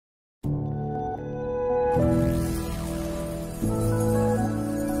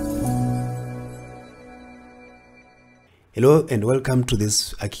Hello and welcome to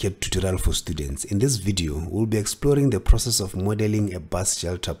this ArchiCAD tutorial for students. In this video, we'll be exploring the process of modeling a bus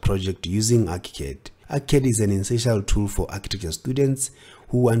shelter project using ArchiCAD. ArchiCAD is an essential tool for architecture students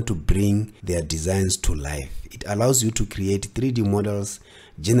who want to bring their designs to life. It allows you to create 3D models,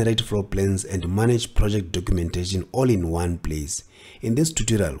 generate floor plans, and manage project documentation all in one place. In this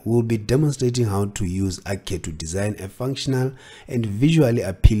tutorial, we'll be demonstrating how to use ArchiCAD to design a functional and visually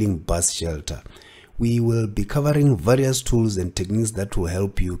appealing bus shelter. We will be covering various tools and techniques that will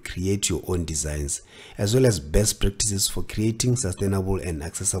help you create your own designs, as well as best practices for creating sustainable and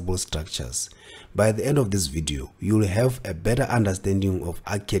accessible structures. By the end of this video, you will have a better understanding of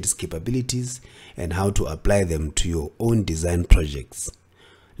ArchiCAD's capabilities and how to apply them to your own design projects.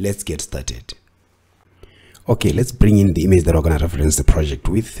 Let's get started. Okay, let's bring in the image that we're going to reference the project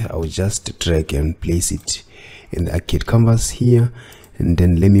with. I'll just drag and place it in the ArchiCAD canvas here. And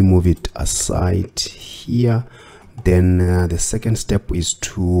then let me move it aside here. Then the second step is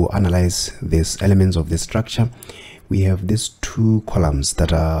to analyze these elements of the structure. We have these two columns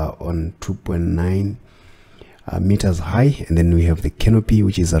that are on 2.9 meters high, and then we have the canopy,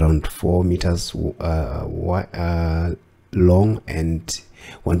 which is around 4 meters long and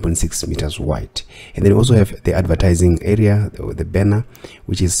 1.6 meters wide. And then we also have the advertising area, the banner,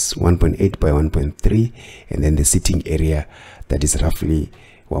 which is 1.8 by 1.3, and then the seating area that is roughly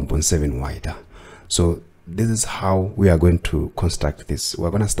 1.7 wider. So this is how we are going to construct this. We're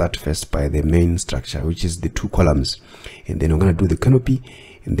going to start first by the main structure, which is the two columns, and then we're going to do the canopy,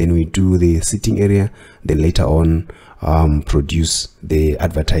 and then we do the seating area, then later on produce the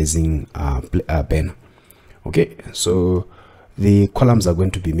advertising banner. Okay, so the columns are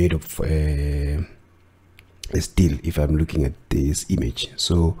going to be made of a steel, if I'm looking at this image.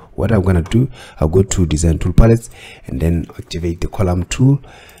 So what I'm going to do, I'll go to design tool palettes and then activate the column tool,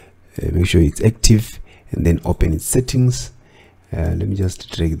 make sure it's active, and then open its settings. Let me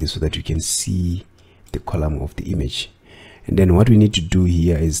just drag this so that you can see the column of the image. And then what we need to do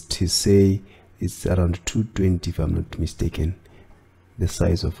here is to say it's around 220, if I'm not mistaken, the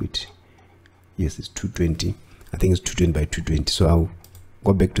size of it. Yes, it's 220. I think it's 220 by 220. So I'll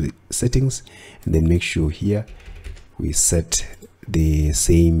go back to the settings and then make sure here we set the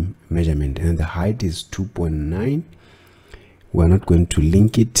same measurement, and the height is 2.9. We're not going to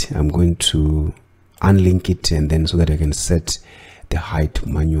link it. I'm going to unlink it, and then so that I can set the height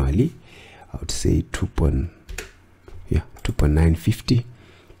manually, I would say 2.950,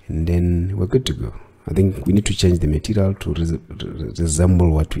 and then we're good to go. I think we need to change the material to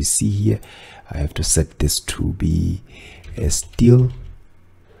resemble what we see here. I have to set this to be a steel.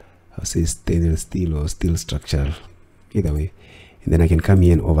 I'll say stainless steel or steel structural, either way. And then I can come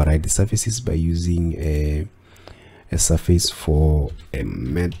here and override the surfaces by using a surface for a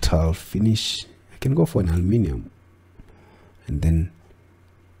metal finish. I can go for an aluminium, and then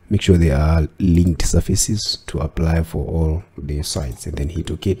make sure they are linked surfaces to apply for all the sides, and then hit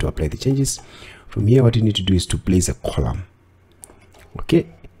OK to apply the changes. From here, what you need to do is to place a column. Okay,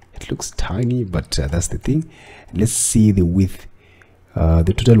 it looks tiny, but that's the thing. Let's see the width.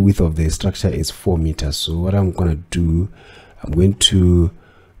 The total width of the structure is 4 meters. So what I'm going to do, I'm going to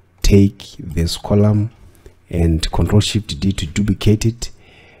take this column and Ctrl+Shift+D to duplicate it,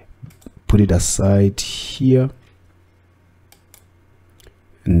 put it aside here,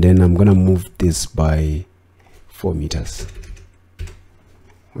 and then I'm going to move this by 4 meters.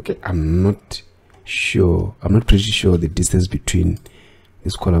 Okay, I'm not pretty sure the distance between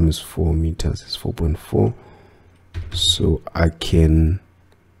this column is 4 meters. It's 4.4. So I can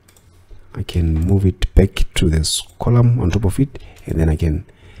move it back to this column on top of it, and then I can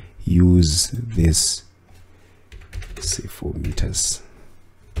use this, say 4 meters.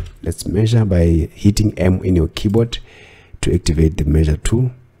 Let's measure by hitting M in your keyboard to activate the measure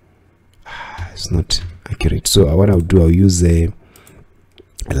tool. It's not accurate. So what I'll do, I'll use a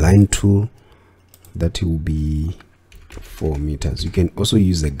line tool that will be 4 meters. You can also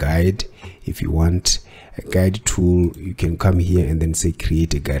use a guide if you want. A guide tool, you can come here and then say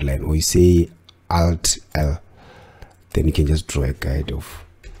create a guideline, or you say Alt L, then you can just draw a guide of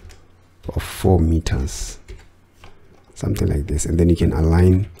 4 meters, something like this, and then you can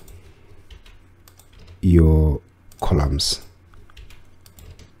align your columns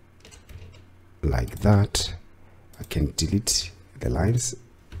like that. I can delete the lines.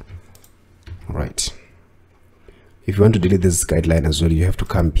 All right, if you want to delete this guideline as well, you have to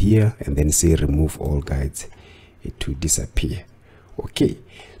come here and then say remove all guides. It will disappear. Okay,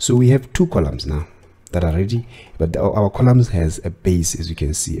 so we have two columns now that are ready, but our columns has a base, as you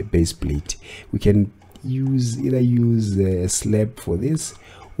can see, a base plate. We can either use a slab for this,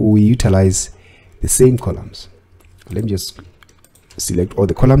 or we utilize the same columns. Let me just select all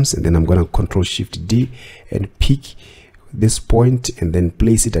the columns, and then I'm going to Control Shift D and pick this point and then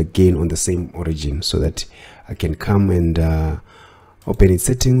place it again on the same origin, so that I can come and open its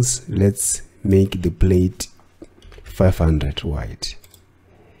settings. Let's make the plate 500 wide,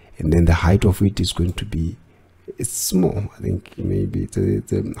 and then the height of it is going to be, it's small, I think maybe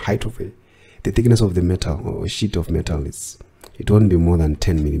the height of it, the thickness of the metal or sheet of metal, it won't be more than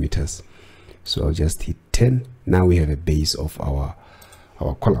 10 millimeters. So I'll just hit 10. Now we have a base of our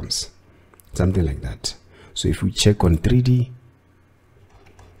columns, something like that. So if we check on 3D,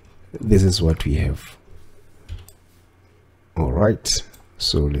 this is what we have. All right,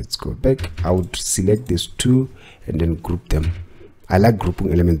 so let's go back. I would select these two and then group them. I like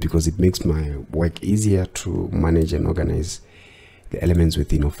grouping elements because it makes my work easier to manage and organize the elements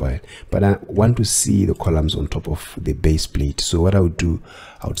within a file. But I want to see the columns on top of the base plate. So what I would do,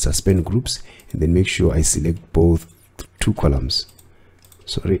 I would suspend groups and then make sure I select both two columns.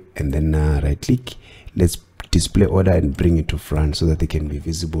 Sorry, and then right click. Let's display order and bring it to front so that they can be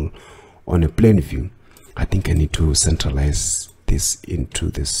visible on a plane view. I think I need to centralize this into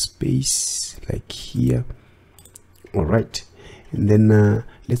the space like here. All right, and then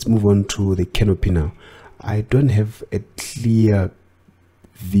let's move on to the canopy now. I don't have a clear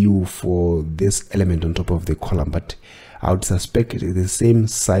view for this element on top of the column, but I would suspect it is the same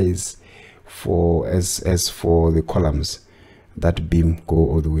size for as for the columns. That beam go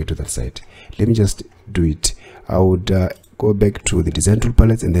all the way to that side. Let me just do it. I would go back to the design tool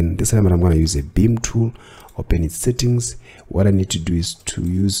palette, and then this time I'm going to use a beam tool, open its settings. What I need to do is to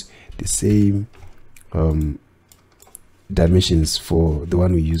use the same dimensions for the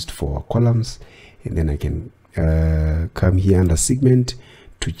one we used for our columns, and then I can come here under segment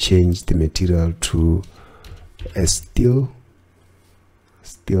to change the material to a steel,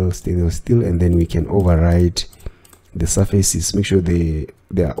 and then we can override the surfaces. Make sure they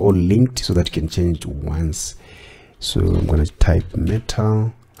are all linked so that you can change once. So I'm going to type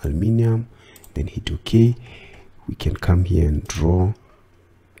metal, aluminium, then hit OK. We can come here and draw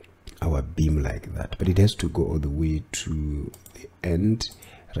our beam like that, but it has to go all the way to the end.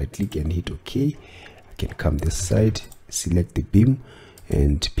 Right click and hit OK. I can come this side, select the beam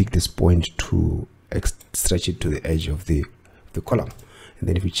and pick this point to stretch it to the edge of the column. And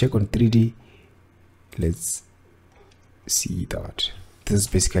then if we check on 3D, let's see that this is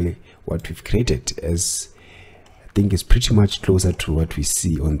basically what we've created, as I think it's pretty much closer to what we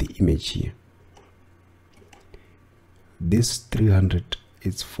see on the image here. This 300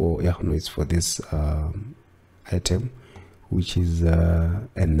 is for, it's for this item, which is a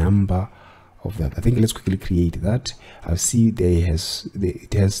number of that. I think let's quickly create that. I see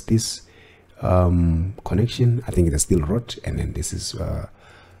it has this connection. I think it's still rod, and then this is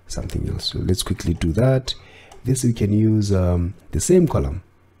something else. So let's quickly do that. This we can use the same column.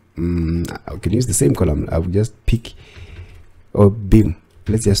 I can use the same column. I will just pick beam.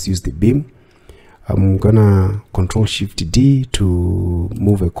 Let's just use the beam. I'm gonna Control Shift D to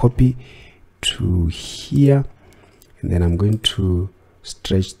move a copy to here, and then I'm going to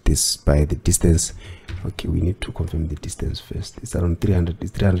stretch this by the distance. Okay, we need to confirm the distance first. It's around 300.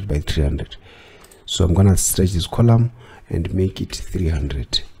 It's 300 by 300. So I'm gonna stretch this column and make it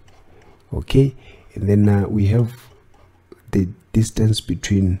 300. Okay, and then we have the distance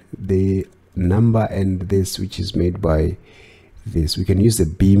between the number and this, which is made by this. We can use the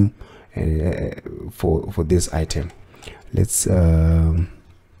beam for this item. Let's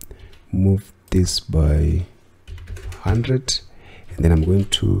move this by 100, and then I'm going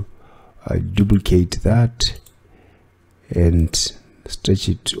to duplicate that and stretch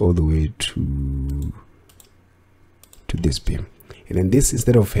it all the way to this beam. And then this,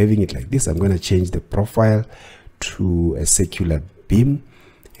 instead of having it like this, I'm going to change the profile to a circular beam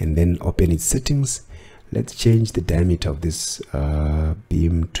and then open its settings. Let's change the diameter of this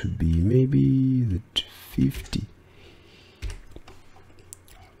beam to be maybe 50.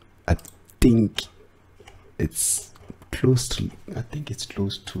 I think it's close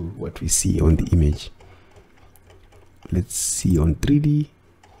to what we see on the image. Let's see on 3D.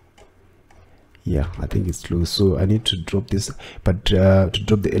 Yeah, I think it's close. So I need to drop this, but to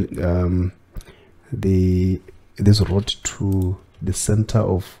drop this rod to the center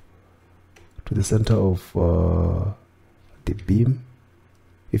of the beam.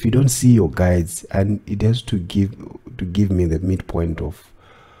 If you don't see your guides, and it has to give me the midpoint of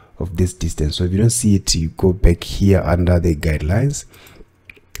this distance. So if you don't see it, you go back here under the guidelines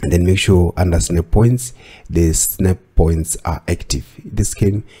and then make sure under snap points the snap points are active. In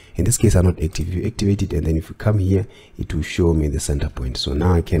this case are not active. If you activate it and then if you come here, it will show me the center point. So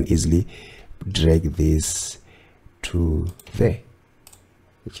now I can easily drag this to there,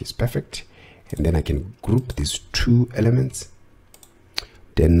 which is perfect. And then I can group these two elements.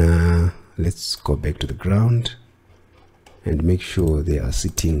 Then let's go back to the ground and make sure they are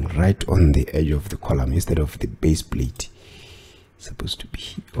sitting right on the edge of the column instead of the base plate. It's supposed to be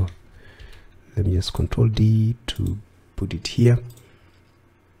here. Oh, let me just Control D to put it here.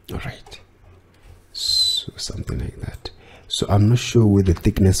 All right, so something like that. So I'm not sure with the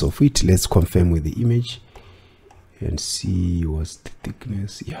thickness of it. Let's confirm with the image and see what's the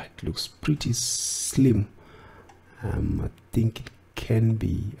thickness. Yeah, it looks pretty slim. I think it can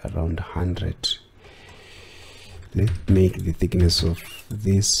be around 100. Let's make the thickness of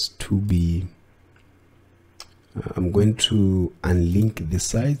this to be I'm going to unlink the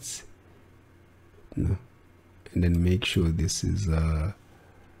sides, and then make sure this is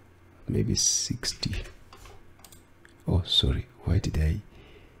maybe 60. Oh, sorry, why did I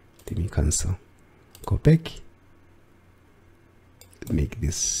let me cancel, go back, make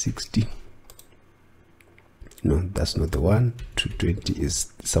this 60. No, that's not the one. 220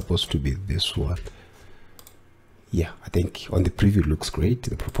 is supposed to be this one. Yeah, I think on the preview it looks great.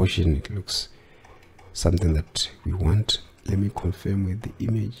 The proportion, it looks something that we want. Let me confirm with the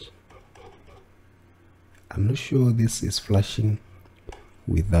image. I'm not sure this is flashing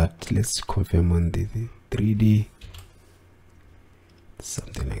with that. Let's confirm on the 3D,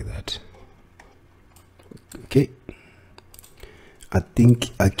 something like that. Okay, I think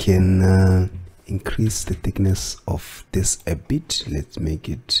I can increase the thickness of this a bit. Let's make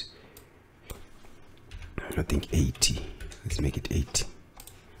it, I think 80. Let's make it 80.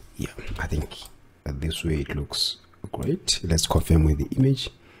 Yeah, I think this way it looks great. Let's confirm with the image.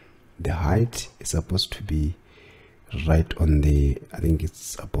 The height is supposed to be right on the, I think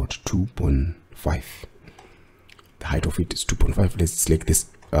it's about 2.5. The height of it is 2.5. Let's select this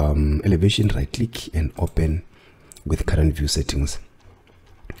elevation, right click and open with current view settings.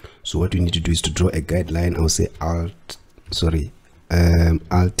 So what we need to do is to draw a guideline. I'll say Alt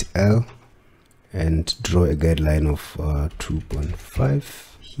L and draw a guideline of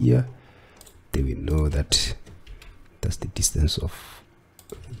 2.5 here. Then we know that that's the distance of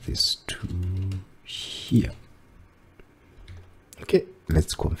this to here. Okay,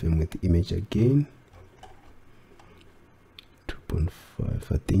 let's confirm with the image again.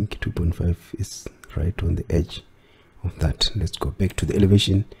 2.5, I think 2.5 is right on the edge of that. Let's go back to the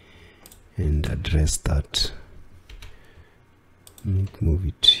elevation and address that. Move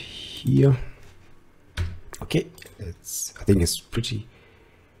it here. Okay, I think it's pretty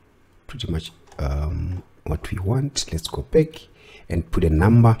much what we want. Let's go back and put a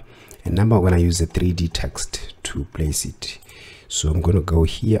number. We're going to use a 3D text to place it. So I'm going to go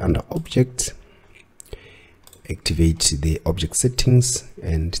here under object, activate the object settings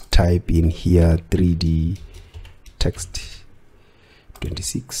and type in here 3D text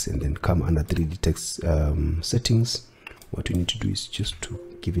 26, and then come under 3D text settings. What we need to do is just to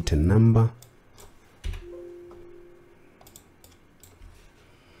give it a number.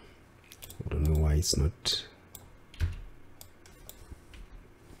 I don't know why it's not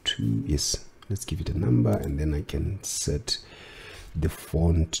 2. Yes, let's give it a number, and then I can set the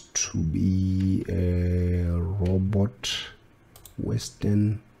font to be Robot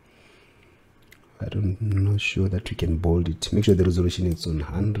Western. I'm not sure that we can bold it. Make sure the resolution is on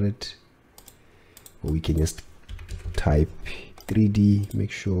 100, or we can just type 3D.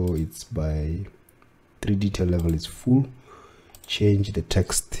 Make sure it's by 3 detail level is full. Change the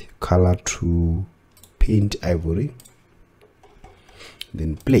text color to paint ivory,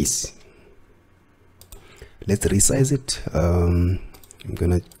 then place. Let's resize it. I'm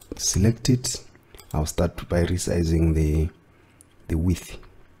gonna select it. I'll start by resizing the width.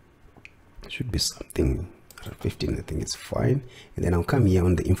 Should be something 15, I think it's fine. And then I'll come here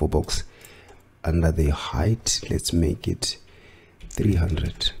on the info box under the height. Let's make it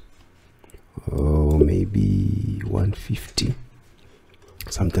 300 or maybe 150,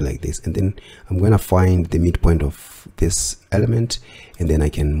 something like this. And then I'm going to find the midpoint of this element, and then I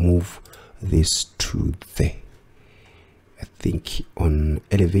can move this to there. I think on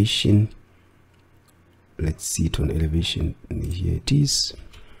elevation, let's see it on elevation. Here it is.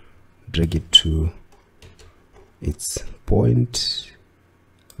 Drag it to its point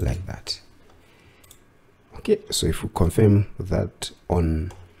like that. Okay, so if we confirm that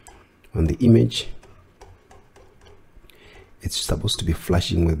on the image, it's supposed to be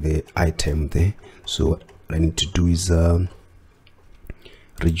flashing with the item there. So what I need to do is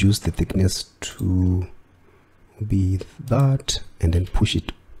reduce the thickness to be that, and then push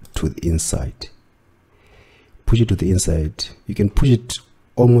it to the inside. Push it to the inside. You can push it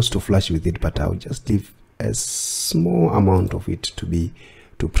almost to flush with it, but I'll just leave a small amount of it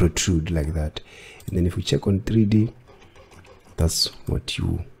to protrude like that. And then if we check on 3D, that's what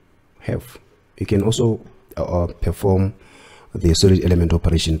you have. You can also perform the solid element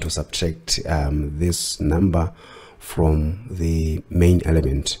operation to subtract this number from the main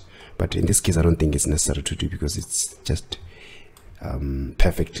element, but in this case I don't think it's necessary to do, because it's just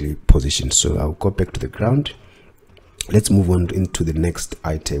perfectly positioned. So I'll go back to the ground. Let's move on into the next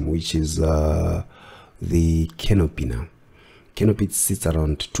item, which is the canopy. Now canopy sits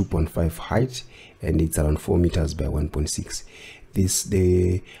around 2.5 height, and it's around 4 meters by 1.6.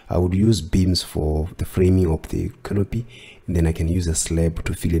 I would use beams for the framing of the canopy, and then I can use a slab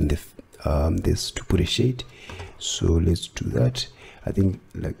to fill in the this to put a shade. So let's do that. I think,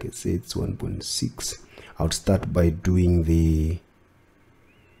 like I said, it's 1.6. I'll start by doing the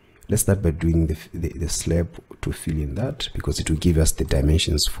the slab to fill in that, because it will give us the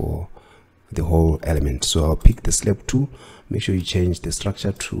dimensions for the whole element. So I'll pick the slab tool, make sure you change the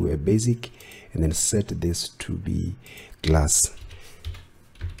structure to a basic, and then set this to be glass.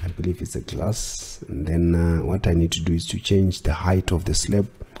 I believe it's a glass. And then what I need to do is to change the height of the slab,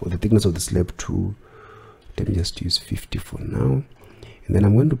 or the thickness of the slab, to, let me just use 50 for now. And then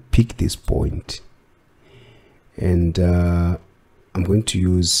I'm going to pick this point, and I'm going to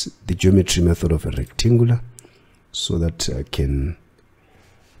use the geometry method of a rectangular, so that I can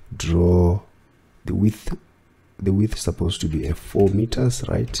draw the width. The width is supposed to be 4 meters,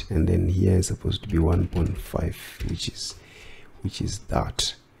 right? And then here is supposed to be 1.5, which is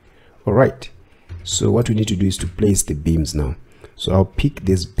that. All right, so what we need to do is to place the beams now. So I'll pick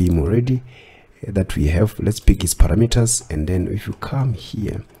this beam already that we have. Let's pick its parameters, and then if you come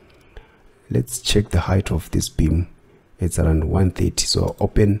here, let's check the height of this beam. It's around 130. So I'll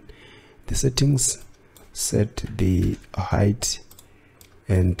open the settings, set the height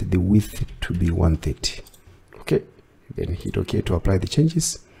and the width to be 130. Okay, then hit OK to apply the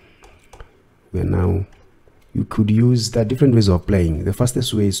changes. We are now, you could use the different ways of applying. The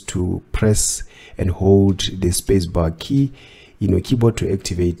fastest way is to press and hold the spacebar key in your keyboard to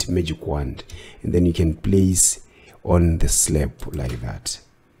activate magic wand, and then you can place on the slab like that.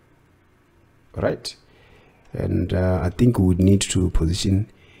 All right, and I think we would need to position.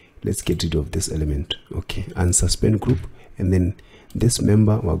 Let's get rid of this element. Okay, unsuspend group, and then this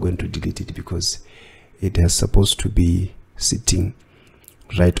member we're going to delete it, because it is supposed to be sitting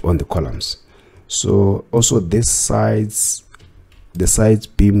right on the columns. So also this sides, the sides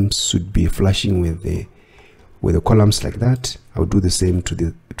beams should be flashing with the columns like that. I'll do the same to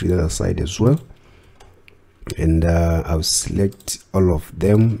the other side as well, and I'll select all of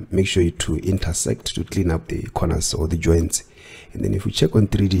them, make sure to intersect to clean up the corners or the joints. And then if we check on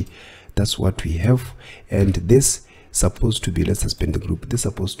 3D, that's what we have. And this supposed to be, let's suspend the group, this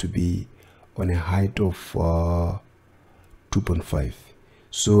supposed to be on a height of 2.5.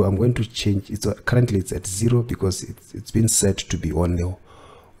 So I'm going to change it. Currently it's at 0 because it's been set to be on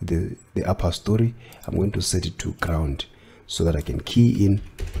the upper story. I'm going to set it to ground so that I can key in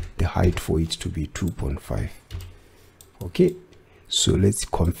the height for it to be 2.5. Okay, so let's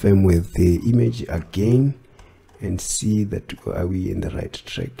confirm with the image again and see that are we in the right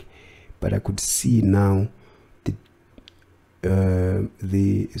track. But I could see now the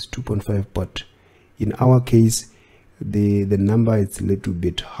is 2.5, but in our case the number is a little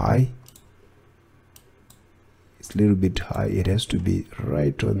bit high. It's a little bit high. It has to be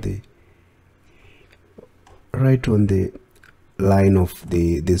right on the line of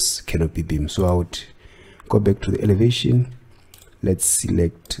this canopy beam. So I would go back to the elevation. Let's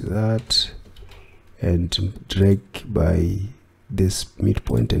select that and drag by this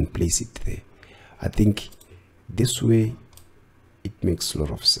midpoint and place it there. I think this way it makes a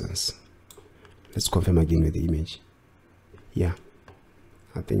lot of sense. Let's confirm again with the image. Yeah,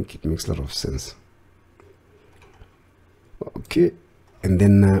 I think it makes a lot of sense. Okay, and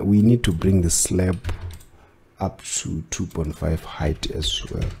then we need to bring the slab up to 2.5 height as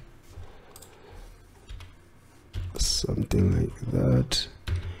well, something like that.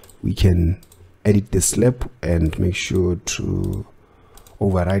 We can edit the slab and make sure to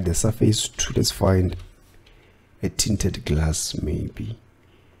override the surface to, let's find a tinted glass, maybe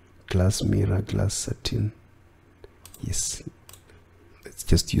glass mirror, glass satin. Yes, let's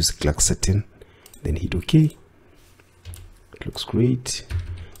just use glass satin, then hit OK. It looks great.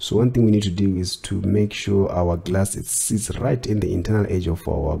 So one thing we need to do is to make sure our glass sits right in the internal edge of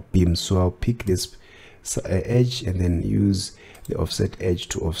our beam. So I'll pick this edge, and then use the offset edge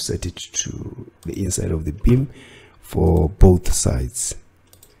to offset it to the inside of the beam for both sides.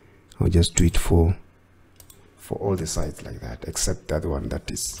 I'll just do it for all the sides like that, except the other one that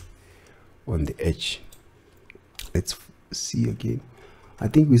is on the edge. Let's see again. I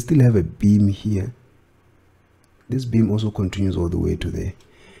think we still have a beam here. This beam also continues all the way to there.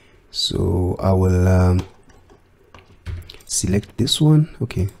 So I will select this one.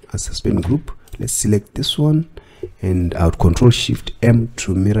 Okay, a suspend group. Let's select this one, and I'll Control Shift M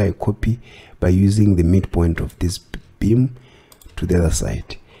to mirror a copy by using the midpoint of this beam to the other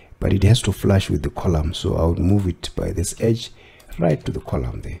side, but it has to flush with the column, so I'll move it by this edge right to the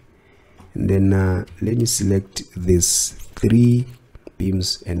column there. And then let me select these 3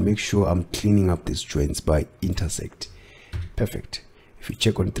 beams and make sure I'm cleaning up these joints by intersect. Perfect. If you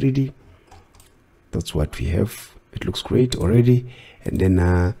check on 3D, that's what we have. It looks great already. And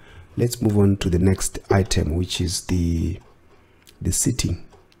then let's move on to the next item, which is the seating.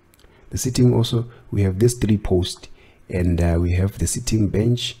 The seating also, we have this 3 posts, and we have the seating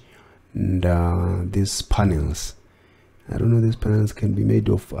bench and these panels. I don't know, these panels can be made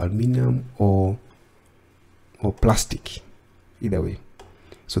of aluminum or plastic, either way.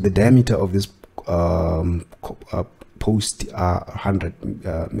 So the diameter of this post are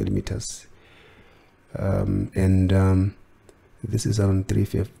 100 millimeters, and this is around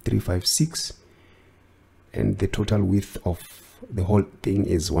 356, and the total width of the whole thing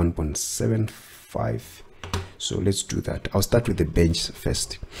is 1.75. So let's do that. I'll start with the bench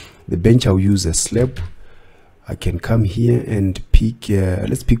first. The bench, I'll use a slab. I can come here and pick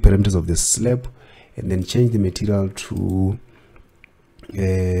let's pick parameters of the slab, and then change the material to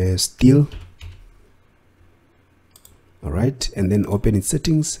steel. All right, and then open its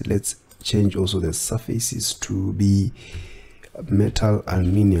settings. Let's change also the surfaces to be metal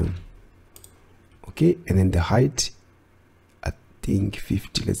aluminum. Okay, and then the height, I think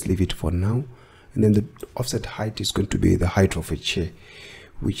 50. Let's leave it for now. And then the offset height is going to be the height of a chair,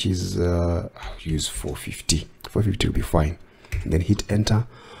 which is I'll use 450. 450 will be fine. And then hit enter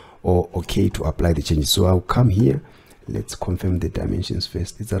or OK to apply the changes. So I'll come here. Let's confirm the dimensions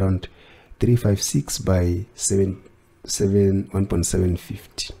first. It's around 356 by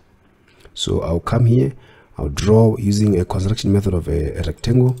 1.750. So I'll come here. I'll draw using a construction method of a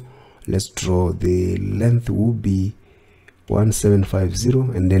rectangle. Let's draw the length will be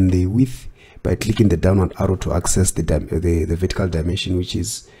 1750, and then the width by clicking the downward arrow to access the vertical dimension, which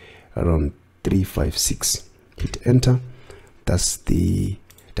is around 356. Hit enter. That's the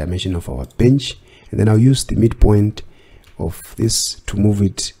dimension of our bench, and then I'll use the midpoint of this to move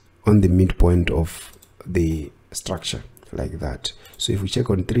it on the midpoint of the structure like that. So if we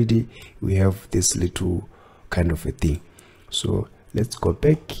check on 3D, we have this little kind of a thing. So let's go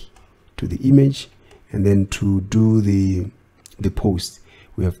back to the image, and then to do the post,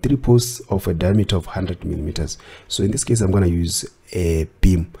 we have 3 posts of a diameter of 100 millimeters. So in this case, I'm going to use a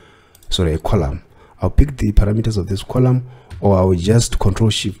column. I'll pick the parameters of this column, or I will just Control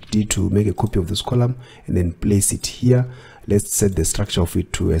Shift D to make a copy of this column and then place it here. Let's set the structure of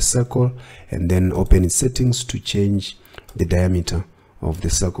it to a circle, and then open its settings to change the diameter of the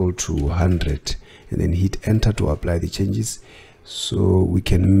circle to 100, and then hit enter to apply the changes. So we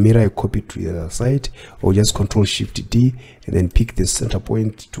can mirror a copy to the other side, or just Control Shift D and then pick the center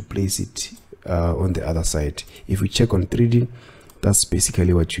point to place it on the other side. If we check on 3D, that's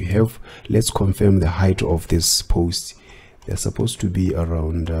basically what you have. Let's confirm the height of this post. They're supposed to be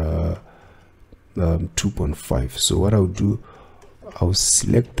around 2.5. So what I'll do, I'll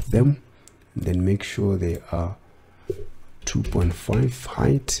select them and then make sure they are 2.5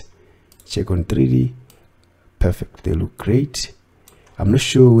 height. Check on 3D. Perfect, they look great. I'm not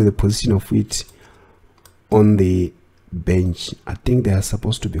sure with the position of it on the bench. I think they are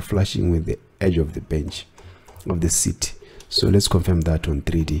supposed to be flashing with the edge of the bench of the seat. So let's confirm that on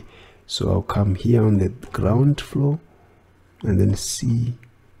 3D. So I'll come here on the ground floor and then see,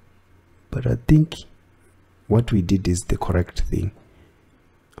 but I think what we did is the correct thing.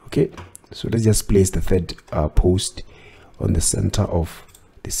 Okay, so let's just place the third post on the center of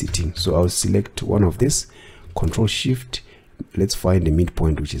the seating. So I'll select one of this, Control Shift, let's find the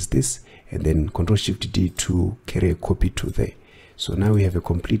midpoint, which is this, and then Control Shift D to carry a copy to there. So now we have a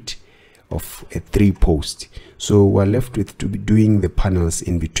complete of a 3 post. So we're left with to be doing the panels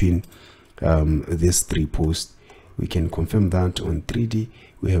in between these 3 posts. We can confirm that on 3D.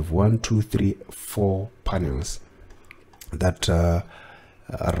 We have 1, 2, 3, 4 panels that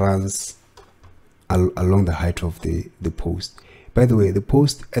runs along the height of the post. By the way, the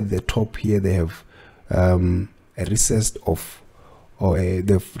post at the top here, they have a recess of or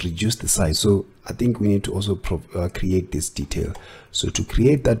they've reduced the size. So I think we need to also create this detail. So to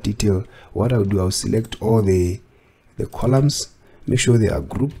create that detail, what I'll do, I'll select all the columns, make sure they are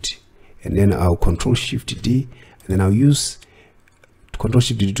grouped, and then I'll Control Shift D, and then I'll use Control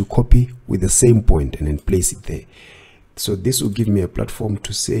Shift D to copy with the same point and then place it there. So this will give me a platform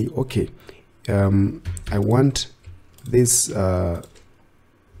to say, okay, I want this,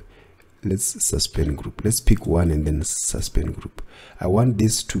 let's suspend group. Let's pick one and then suspend group. I want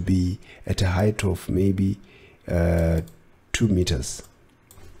this to be at a height of maybe 2 meters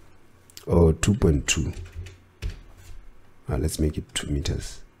or 2.2. Let's make it 2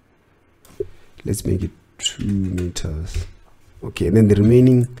 meters. Let's make it 2 meters. Okay, and then the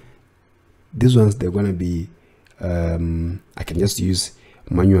remaining, these ones, they're gonna be I can just use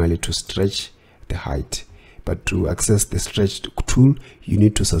manually to stretch the height, but to access the stretch tool you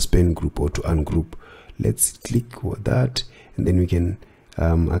need to suspend group or to ungroup. Let's click on that, and then we can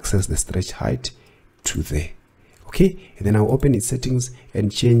access the stretch height to there. Okay, and then I'll open its settings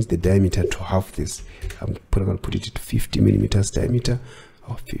and change the diameter to half this. I'm gonna put it at 50 millimeters diameter,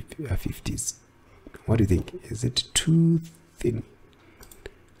 or 50 is, what do you think? Is it too thin?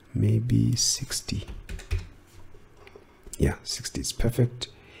 Maybe 60. Yeah, 60 is perfect.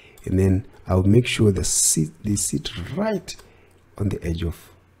 And then I'll make sure they sit right on the edge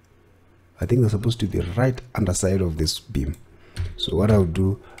of, I think they're supposed to be right underside of this beam. So what I'll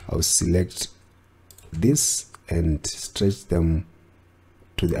do, I'll select this and stretch them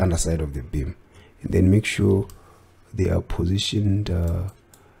to the underside of the beam, and then make sure they are positioned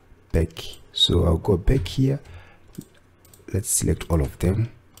back. So I'll go back here, let's select all of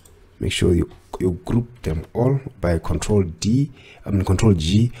them, make sure you group them all by Control G,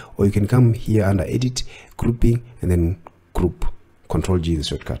 or you can come here under Edit, Grouping, and then Group. Control G is the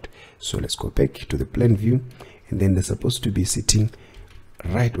shortcut. So let's go back to the plan view, and then they're supposed to be sitting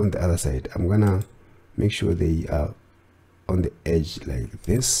right on the other side. I'm gonna make sure they are on the edge like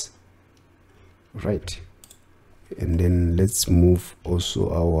this, right? And then let's move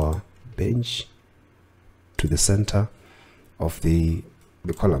also our bench to the center of the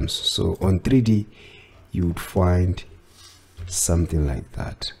columns. So on 3D you would find something like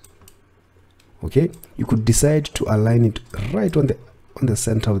that. Okay, you could decide to align it right on the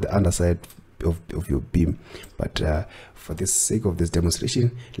center of the underside of your beam, but for the sake of this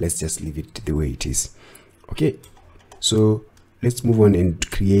demonstration, let's just leave it the way it is. Okay, so let's move on and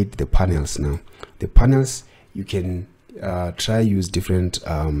create the panels now. The panels, you can try use different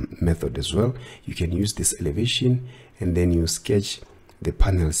method as well. You can use this elevation, and then you sketch the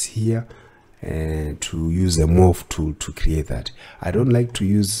panels here to use a morph tool to create that. I don't like to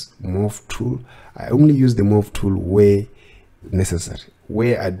use morph tool. I only use the morph tool where necessary,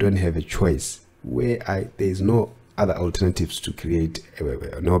 where I don't have a choice, where there is no other alternatives to create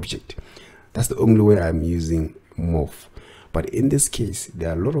an object. That's the only way I'm using morph. But in this case, there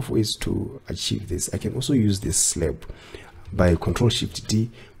are a lot of ways to achieve this. I can also use this slab by Control Shift D,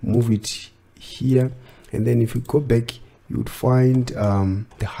 move it here, and then if you go back, you would find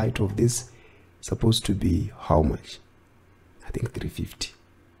the height of this supposed to be how much? I think 350.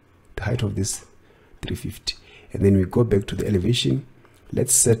 The height of this 350. And then we go back to the elevation.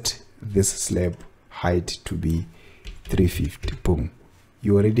 Let's set this slab height to be 350. Boom.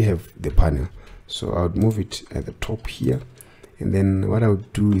 You already have the panel. So I would move it at the top here. And then what I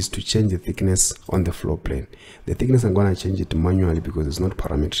would do is to change the thickness on the floor plane. The thickness, I'm going to change it manually because it's not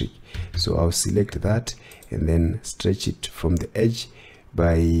parametric. So I'll select that and then stretch it from the edge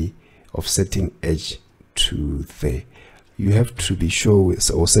by offsetting edge to there. You have to be sure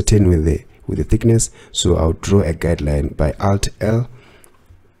or certain with the thickness. So I'll draw a guideline by Alt L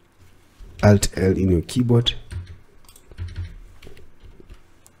in your keyboard.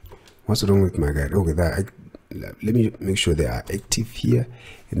 What's wrong with my guide? Okay, let me make sure they are active here,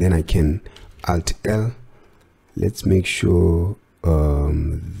 and then I can Alt L. Let's make sure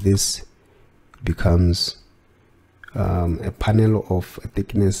this becomes a panel of a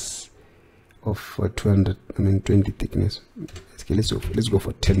thickness of 20 thickness. Okay, let's go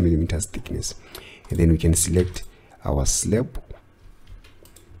for 10 millimeters thickness, and then we can select our slab,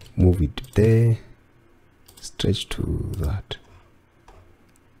 move it there, stretch to that.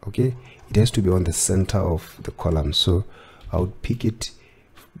 Okay, it has to be on the center of the column, so I would pick it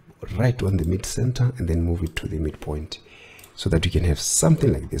right on the mid center and then move it to the midpoint so that you can have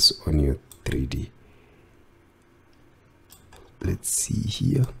something like this on your 3D. Let's see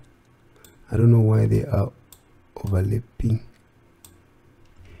here. I don't know why they are overlapping.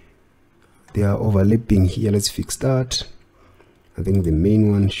 They are overlapping here. Let's fix that. I think the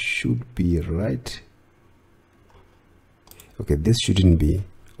main one should be right. Okay, this shouldn't be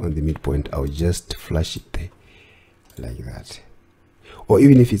on the midpoint. I'll just flash it there like that. Or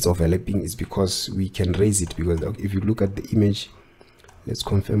even if it's overlapping, it's because we can raise it, because if you look at the image, let's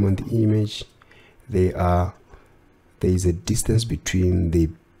confirm on the image, there is a distance between the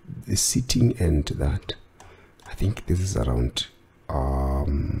seating and that. I think this is around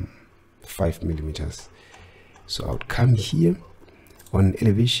 5 millimeters. So I would come here on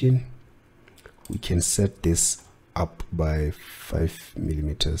elevation, we can set this up by 5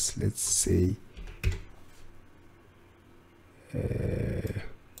 millimeters, let's say,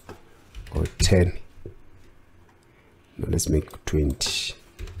 or 10. No, let's make 20.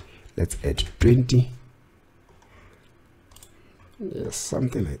 Let's add 20. Yes,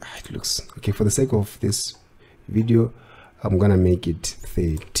 something like that. It looks okay. For the sake of this video, I'm gonna make it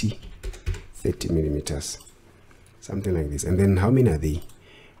 30 millimeters, something like this. And then how many are they?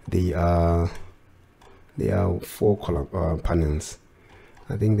 They are 4 column panels.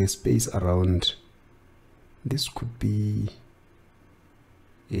 I think the space around this could be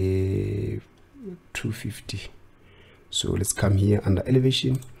a 250. So let's come here under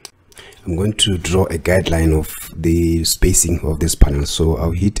elevation. I'm going to draw a guideline of the spacing of this panel. So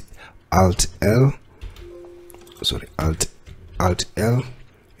I'll hit Alt L, Alt L,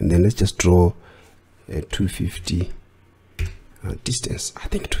 and then let's just draw a 250 distance. I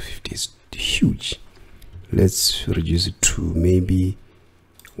think 250 is huge. Let's reduce it to maybe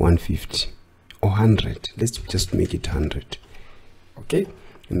 150 or 100. Let's just make it 100. Okay,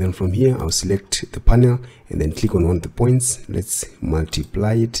 and then from here I'll select the panel and then click on one of the points. Let's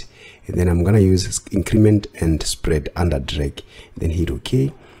multiply it, and then I'm gonna use increment and spread under drag, then hit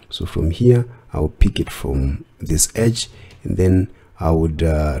OK. So from here I'll pick it from this edge, and then I would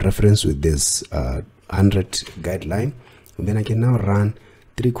reference with this 100 guideline, and then I can now run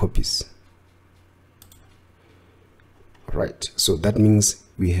 3 copies. Right, so that means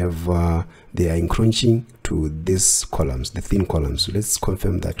we have they are encroaching to these columns, the thin columns. So let's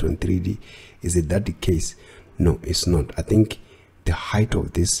confirm that on 3D. Is it that the case? No, it's not. I think the height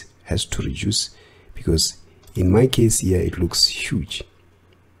of this has to reduce, because in my case here it looks huge.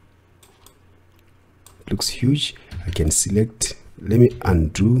 It looks huge. I can select, let me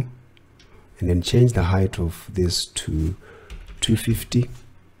undo, and then change the height of this to 250,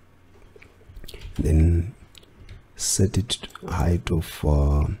 then set it to height of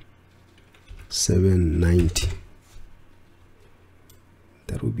 790.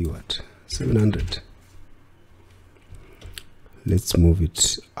 That would be what, 700. Let's move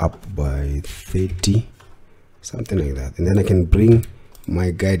it up by 30, something like that, and then I can bring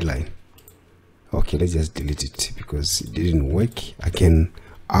my guideline. Okay, let's just delete it because it didn't work. I can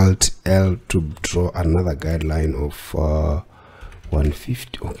Alt L to draw another guideline of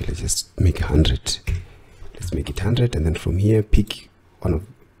 150. Okay, let's just make 100. Let's make it 100, and then from here pick one of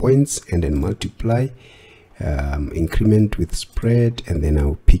the points and then multiply, increment with spread, and then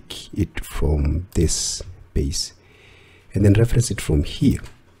I'll pick it from this base and then reference it from here.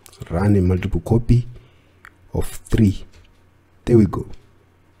 Run a multiple copy of 3. There we go.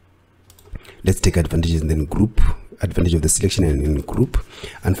 Let's take advantage and then group, advantage of the selection and then group.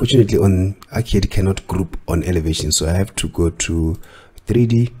 Unfortunately on ArchiCAD cannot group on elevation, so I have to go to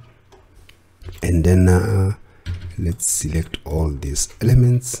 3D, and then let's select all these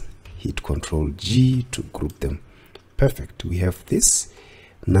elements, hit Ctrl G to group them. Perfect. We have this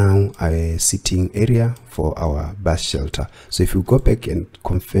now a sitting area for our bus shelter. So if you go back and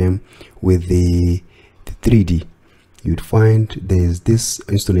confirm with the 3D, you'd find there's this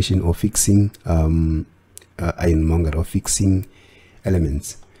installation of fixing ironmonger, or fixing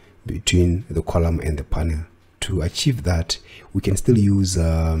elements between the column and the panel. To achieve that, we can still use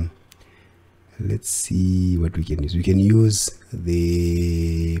let's see what we can use. We can use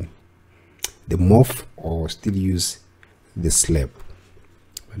the morph, or still use the slab.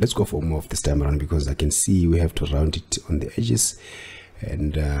 Let's go for morph this time around, because I can see we have to round it on the edges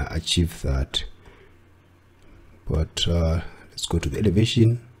and achieve that. But let's go to the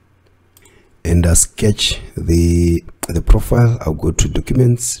elevation and sketch the profile. I'll go to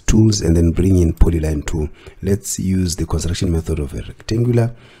documents, tools, and then bring in polyline tool. Let's use the construction method of a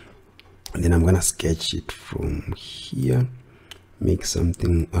rectangular, and then I'm gonna sketch it from here, make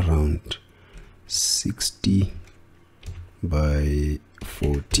something around 60 by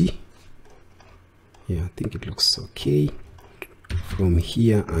 40. Yeah, I think it looks okay. From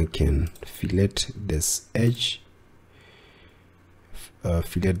here I can fillet this edge,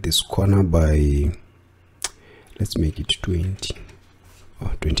 fillet this corner by, let's make it 20.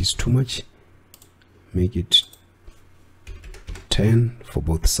 Oh, 20 is too much. Make it 10 for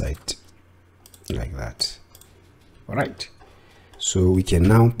both sides, like that. All right, So we can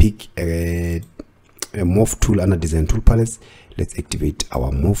now pick a morph tool under design tool palettes. Let's activate our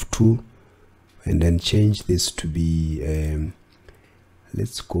morph tool and then change this to be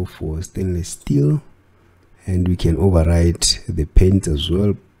let's go for stainless steel, and we can override the paint as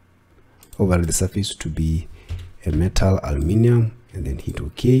well, override the surface to be a metal aluminum, and then hit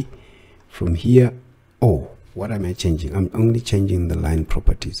OK. From here, oh, what am I changing? I'm only changing the line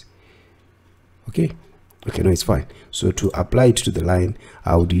properties. Okay, no, it's fine. So to apply it to the line,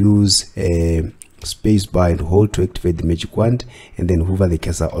 I would use a space bar and hold to activate the magic wand, and then hover the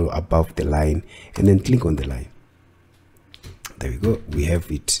cursor above the line and then click on the line. There we go, we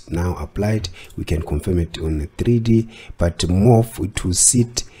have it now applied. We can confirm it on the 3D, but morph, it will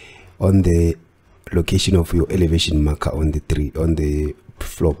sit on the location of your elevation marker on the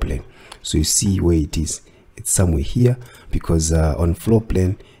floor plane. So you see where it is, it's somewhere here, because on floor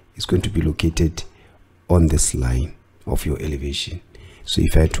plane it's going to be located on this line of your elevation. So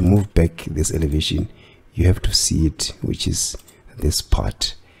if I had to move back this elevation, you have to see it, which is this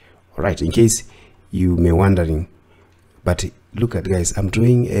part. All right, in case you may wondering, but look at, guys, I'm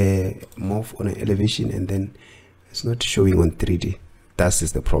drawing a morph on an elevation and then it's not showing on 3D. That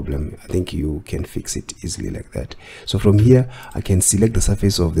is the problem. I think you can fix it easily like that. So from here, I can select the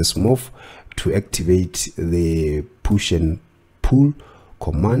surface of this morph to activate the push and pull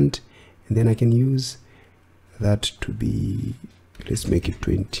command, and then I can use that to be, let's make it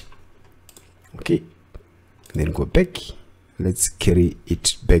 20. Okay, and then go back. Let's carry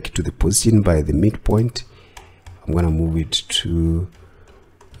it back to the position by the midpoint. I'm gonna move it to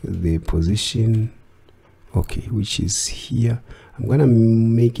the position, okay, which is here. I'm gonna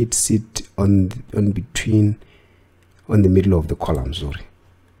make it sit on the middle of the column. Sorry,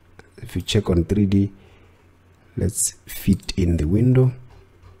 if you check on 3D, let's fit in the window.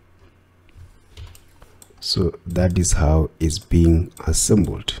 So that is how it's being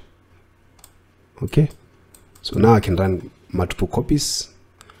assembled. Okay, so now I can run multiple copies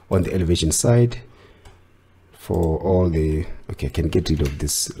on the elevation side for all the, okay, I can get rid of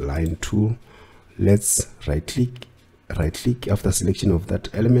this line tool. Let's right click after selection of that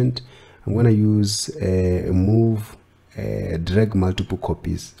element. I'm going to use a move drag multiple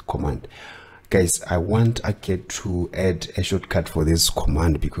copies command. Guys, I want ArchiCAD to add a shortcut for this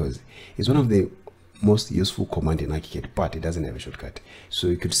command because it's one of the most useful command in ArchiCAD, but it doesn't have a shortcut. So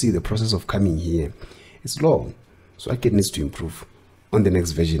you could see the process of coming here, it's long. So ArchiCAD needs to improve. On the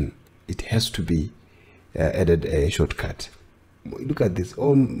next version, it has to be added a shortcut. Look at this,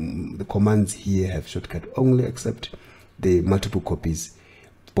 all the commands here have shortcut only except the multiple copies,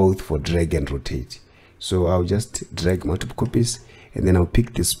 both for drag and rotate. So I'll just drag multiple copies, and then I'll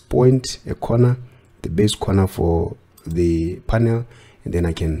pick this point, a corner, the base corner for the panel, and then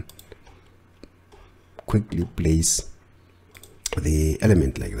I can quickly place the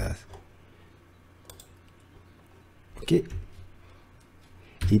element like that. Okay,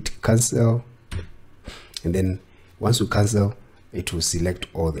 hit cancel, and then once you cancel, it will select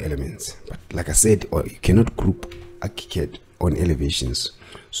all the elements. But like I said, you cannot group ArchiCAD on elevations.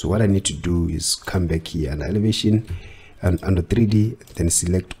 So what I need to do is come back here under elevation and under 3D, then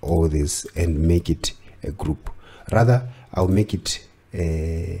select all this and make it a group. Rather, I'll make it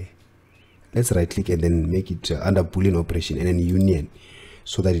let's right click and then make it under Boolean operation and then union,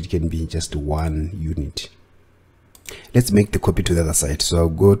 so that it can be just one unit. Let's make the copy to the other side. So I'll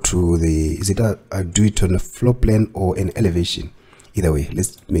go to the, I'll do it on a floor plane or an elevation. Either way,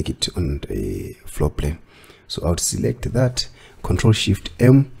 let's make it on a floor plane. So I'll select that, Control Shift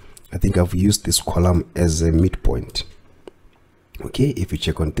M. I think I've used this column as a midpoint. Okay, if you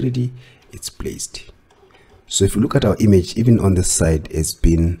check on 3D, it's placed. So if you look at our image, even on the side, it's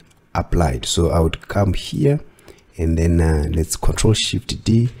been applied. So I would come here and then let's Control Shift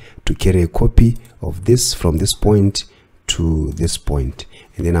D to carry a copy of this from this point to this point,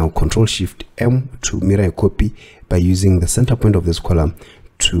 and then I'll Control Shift M to mirror a copy by using the center point of this column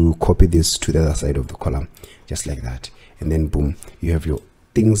to copy this to the other side of the column, just like that. And then boom, you have your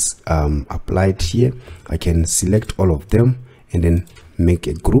things applied here. I can select all of them and then make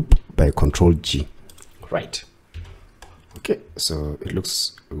a group by Control G. Right, okay, so it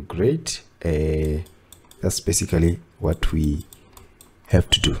looks great. That's basically what we have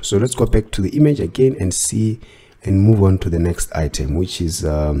to do. So let's go back to the image again and see and move on to the next item, which is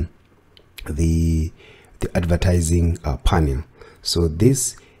the advertising panel. So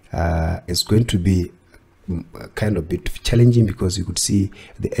this is going to be kind of a bit challenging because you could see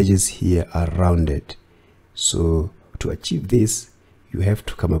the edges here are rounded. So to achieve this, you have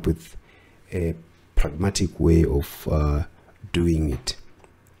to come up with a pragmatic way of doing it.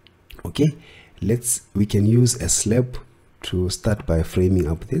 Okay, we can use a slab to start by framing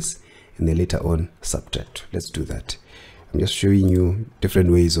up this and then later on subtract. Let's do that. I'm just showing you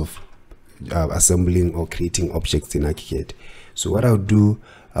different ways of assembling or creating objects in ArchiCAD. So what I'll do,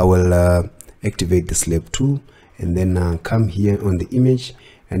 I will activate the slab tool and then come here on the image,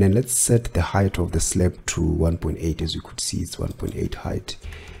 and then let's set the height of the slab to 1.8. As you could see, it's 1.8 height,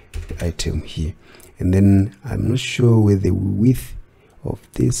 the item here. And then I'm not sure with the width of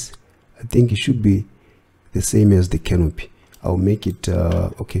this, I think it should be the same as the canopy. I'll make it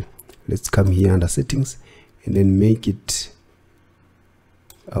okay, let's come here under settings and then make it,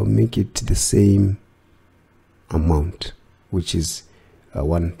 I'll make it the same amount, which is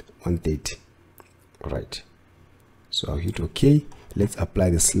 130. All right, so I'll hit OK. Let's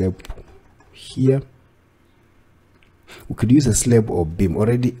apply the slab here. We could use a slab or beam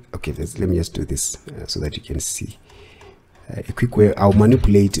already. Okay, let me just do this so that you can see a quick way. I'll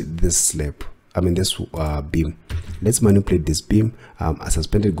manipulate this slab, I mean this beam. Let's manipulate this beam, a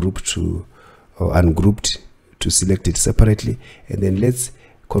suspended group to ungrouped to select it separately, and then let's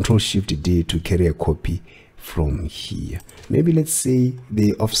Control Shift D to carry a copy from here. Maybe let's say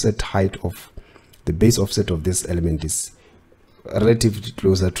the offset height of the base offset of this element is relatively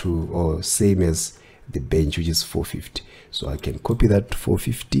closer to or same as the bench, which is 450. So I can copy that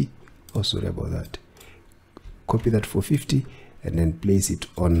 450. Oh, sorry about that. Copy that 450 and then place it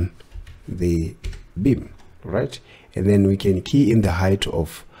on the beam, right? And then we can key in the height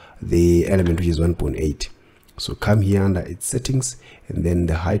of the element, which is 1.8. So come here under its settings, and then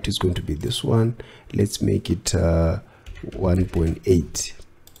the height is going to be this one. Let's make it 1.8.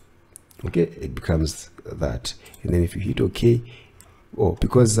 Okay, it becomes that. And then if you hit OK, oh,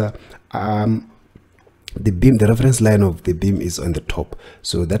 because the beam, the reference line of the beam is on the top,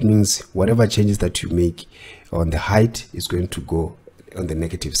 so that means whatever changes that you make on the height is going to go on the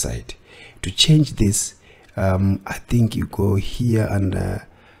negative side. To change this, I think you go here under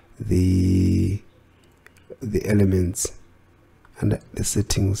the elements, under the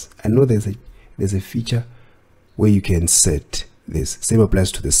settings. I know there's a feature where you can set this. Same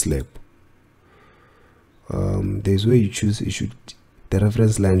applies to the slab. There's where you choose, the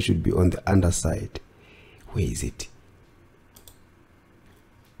reference line should be on the underside. Where is it?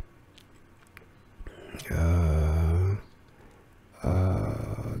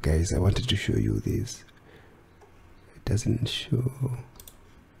 Guys, I wanted to show you this. It doesn't show.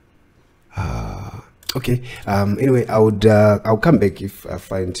 Okay. Anyway, I'll come back if I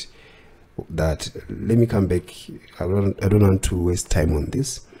find that. Let me come back. I don't want to waste time on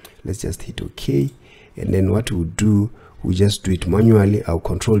this. Let's just hit OK, and then what we'll do, we just do it manually. I'll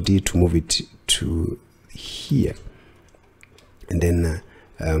Control D to move it to here, and then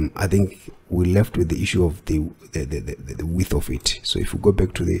I think we're left with the issue of the width of it. So if we go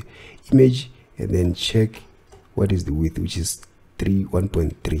back to the image and then check what is the width, which is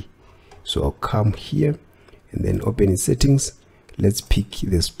 1.3. So I'll come here and then open in settings. Let's pick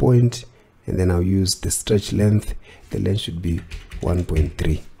this point, and then I'll use the stretch length. The length should be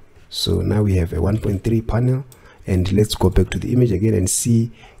 1.3. So now we have a 1.3 panel, and let's go back to the image again and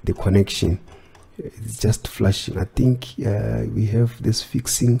see the connection. It's just flashing. I think we have this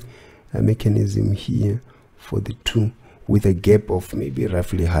fixing mechanism here for the two with a gap of maybe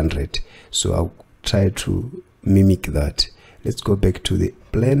roughly 100. So I'll try to mimic that. Let's go back to the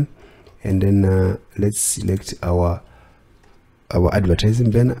plan, and then let's select our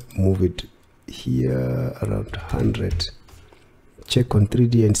advertising banner, move it here around 100. Check on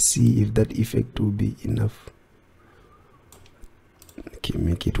 3D and see if that effect will be enough. Okay,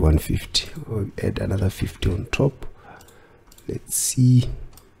 make it 150 or add another 50 on top. Let's see.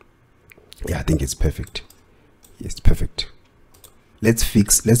 Yeah, I think it's perfect. Yes, perfect. Let's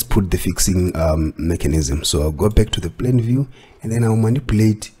put the fixing mechanism. So I'll go back to the plane view, and then I'll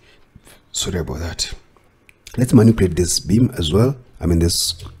manipulate. Sorry about that. Let's manipulate this beam as well. I mean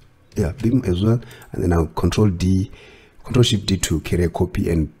this, yeah, beam as well. And then I'll Control Shift D to carry a copy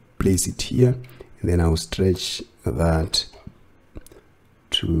and place it here. And then I'll stretch that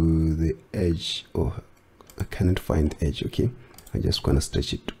to the edge. Oh, I cannot find the edge. Okay, I'm just gonna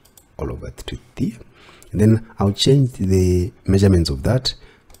stretch it all over to there, and then I'll change the measurements of that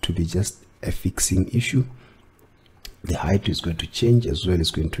to be just a fixing issue. The height is going to change as well.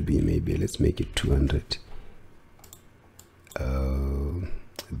 It's going to be, maybe let's make it 200.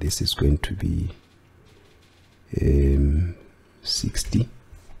 This is going to be 60.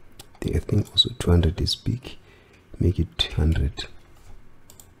 I think also 200 is big. Make it 100.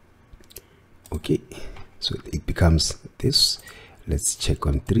 Okay, so it becomes this. Let's check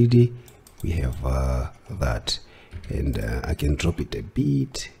on 3D. We have that, and I can drop it a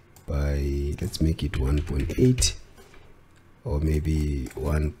bit by, let's make it 1.8. or maybe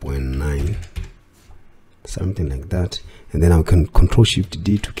 1.9, something like that. And then I can Control Shift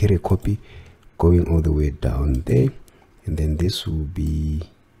D to carry a copy going all the way down there. And then this will be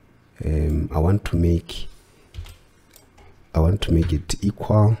I want to make it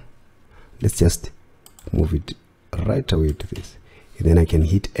equal. Let's just move it right away to this, and then I can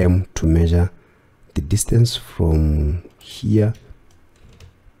hit M to measure the distance from here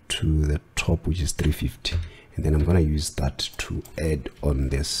to the top, which is 350, and then I'm going to use that to add on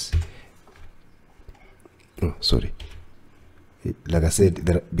this. Oh, sorry, like I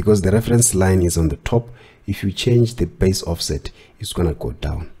said, because the reference line is on the top, if you change the base offset, it's going to go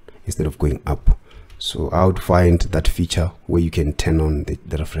down instead of going up. So I would find that feature where you can turn on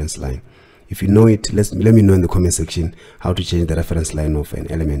the reference line. If you know it, let me know in the comment section how to change the reference line of an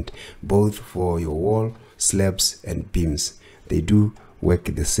element, both for your wall, slabs, and beams. They do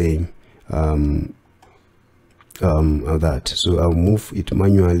work the same. That. So I'll move it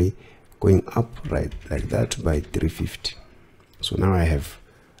manually, going up right like that by 350. So now I have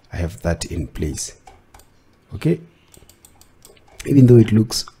that in place. Okay. Even though it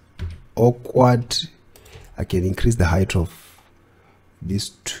looks awkward, I can increase the height of these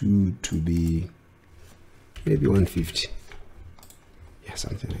two to be maybe 150, yeah,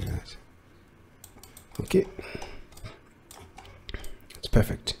 something like that. Okay, it's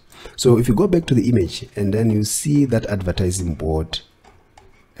perfect. So if you go back to the image and then you see that advertising board,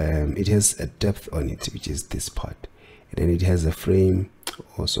 it has a depth on it, which is this part, and then it has a frame,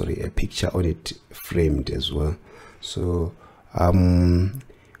 or sorry, a picture on it framed as well. So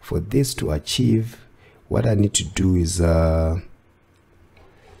for this to achieve, what I need to do is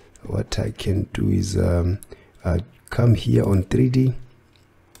what I can do is come here on 3D.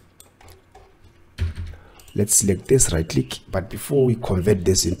 Let's select this, right click, but before we convert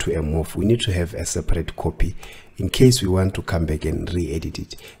this into a morph, we need to have a separate copy in case we want to come back and re-edit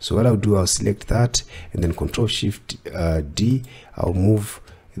it. So what I'll do, I'll select that and then Control Shift D. I'll move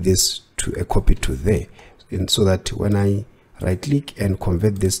this to a copy to there, and so that when I right click and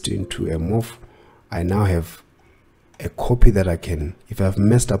convert this into a morph, I now have a copy that I can, if I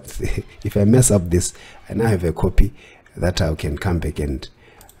mess up this, I now have a copy that I can come back and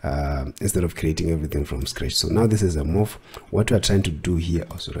instead of creating everything from scratch. So now this is a morph. What we are trying to do here,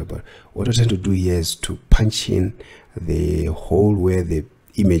 what we're trying to do here is to punch in the hole where the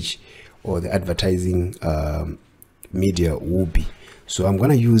image or the advertising media will be. So I'm going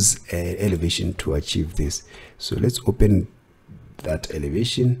to use an elevation to achieve this. So let's open that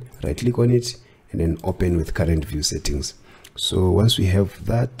elevation, right click on it, and then open with current view settings. So once we have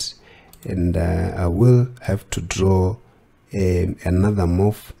that, and I will have to draw another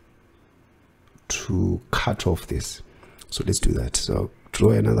morph to cut off this. So let's do that. So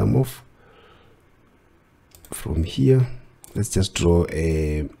draw another morph from here. Let's just draw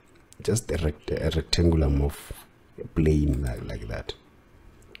a rectangular morph, a plane like that,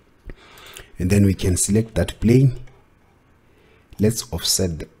 and then we can select that plane. Let's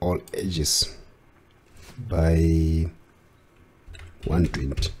offset all edges by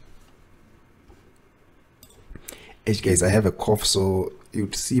 120. Guys, I have a cough, so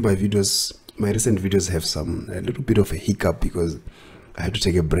you'd see my videos, my recent videos have a little bit of a hiccup because I had to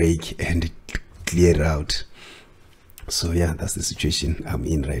take a break and clear it out. So yeah, that's the situation I'm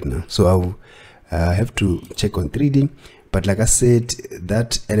in right now. So I'll have to check on 3D, but like I said,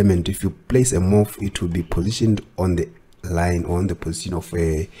 that element, if you place a morph, it will be positioned on the line, on the position of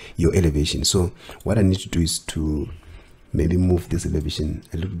your elevation. So what I need to do is to maybe move this elevation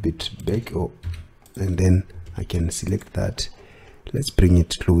a little bit back, and then I can select that. Let's bring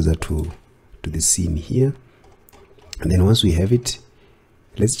it closer to the scene here, and then once we have it,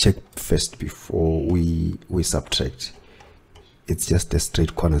 let's check first before we subtract. It's just a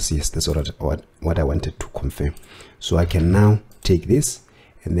straight corners. Yes, that's what I wanted to confirm. So I can now take this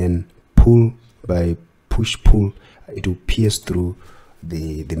and then pull by push pull. It will pierce through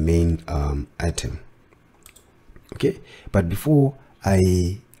the main item. Okay, but before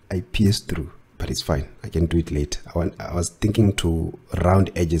I pierce through, but it's fine, I can do it later. I was thinking to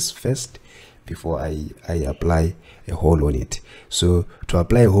round edges first before I apply a hole on it. So to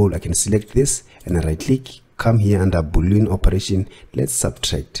apply a hole, I can select this and then right click, come here under Boolean operation, let's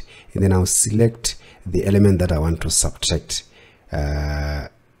subtract, and then I'll select the element that I want to subtract,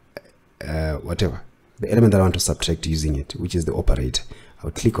 whatever the element that I want to subtract using it, which is the operator. I'll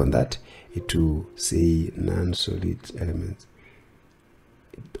click on that. It will say non-solid elements.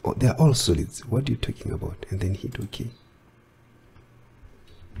 Oh, they are all solids. What are you talking about? And then hit OK.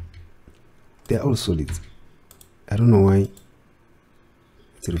 They are all solids. I don't know why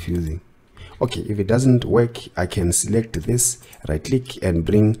it's refusing. Okay, if it doesn't work, I can select this, right click and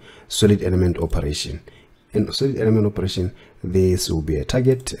bring solid element operation. In solid element operation, this will be a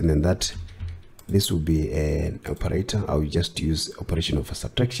target, and then this will be an operator. I'll just use operation of a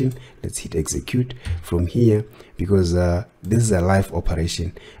subtraction. Let's hit execute. From here, because this is a live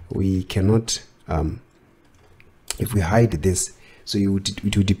operation, we cannot if we hide this, so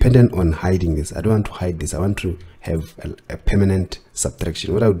it will dependent on hiding this. I don't want to hide this. I want to have a permanent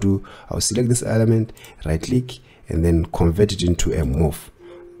subtraction. What I'll do, I'll select this element, right click, and then convert it into a morph.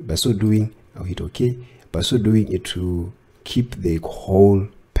 By so doing, I'll hit OK. By so doing, it will keep the whole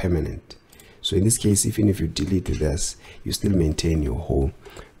permanent. So in this case, even if you delete this, you still maintain your whole.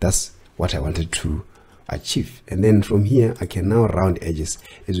 That's what I wanted to achieve. And then from here, I can now round edges.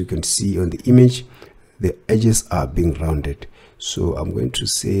 As you can see on the image, the edges are being rounded. So I'm going to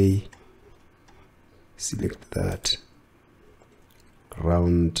say, select that,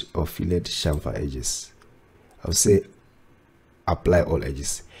 round or fillet chamfer edges. I'll say apply all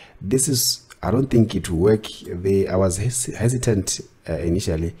edges. This is, I don't think it will work. I was hesitant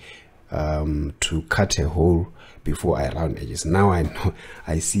initially to cut a hole before I round edges. Now I know,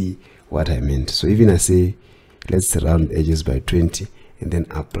 I see what I meant. So even I say let's round edges by 20 and then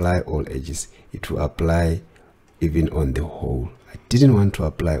apply all edges, it will apply even on the hole. I didn't want to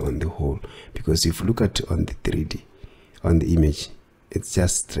apply on the hole because if you look at on the 3D, on the image, it's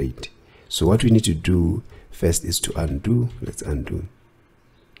just straight. So what we need to do first is to undo. Let's undo.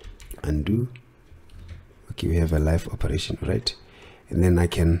 Okay, we have a live operation, right? And then I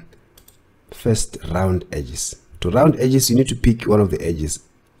can first round edges. To round edges, you need to pick one of the edges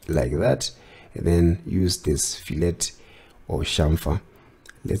like that, and then use this fillet or chamfer.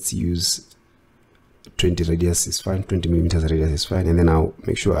 Let's use 20 radius is fine, 20 millimeters radius is fine, and then I'll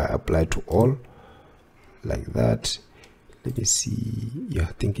make sure I apply to all like that. Let me see. Yeah,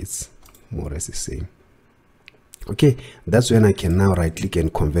 I think it's more or less the same. Okay, that's when I can now right click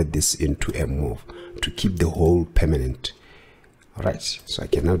and convert this into a morph to keep the whole permanent. All right, so I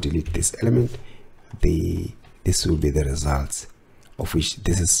can now delete this element. This will be the results of which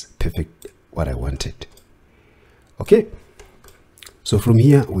this is perfect, what I wanted. Okay, so from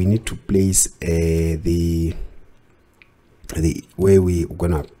here we need to place the where we're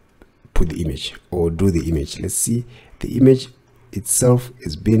gonna put the image or do the image. Let's see, the image itself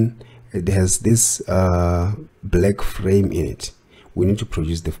has been, it has this black frame in it. We need to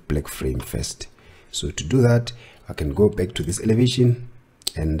produce the black frame first. So to do that, I can go back to this elevation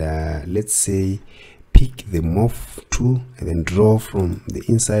and let's say pick the morph tool and then draw from the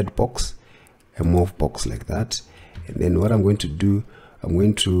inside box a morph box like that. And then what I'm going to do, I'm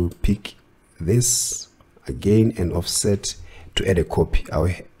going to pick this again and offset to add a copy. I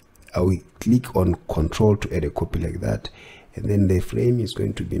will click on Control to add a copy like that, and then the frame is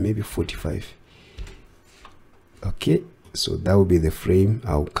going to be maybe 45. Okay, so that will be the frame.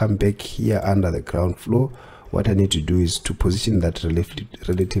 I'll come back here under the ground floor. What I need to do is to position that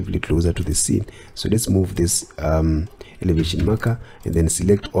relatively closer to the scene. So let's move this elevation marker and then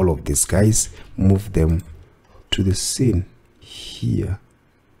select all of these guys, move them to the scene here.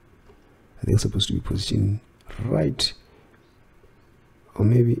 I think it's supposed to be positioned right, or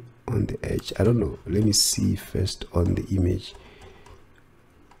maybe on the edge. I don't know. Let me see first on the image.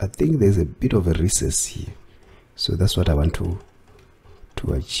 I think there's a bit of a recess here, so that's what I want to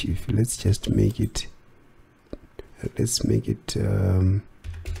achieve. Let's just make it, let's make it 10.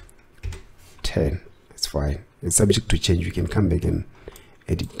 It's fine. It's subject to change. We can come back and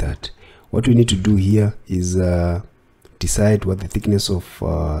edit that. What we need to do here is decide what the thickness of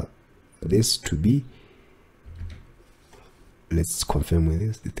this to be. Let's confirm with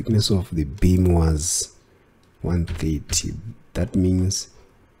this. The thickness of the beam was 130. That means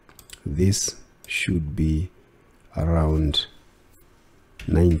this should be around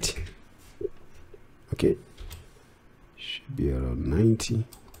 90. Okay, should be around 90.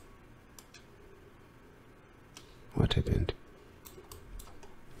 What happened?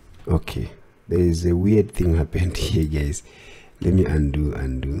 Okay, there is a weird thing happened here, guys. Let me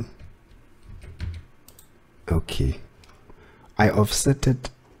undo. Okay, I offsetted.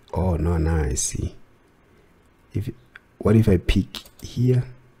 Oh no, now I see. What if I pick here?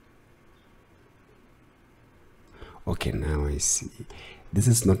 Okay, now I see. This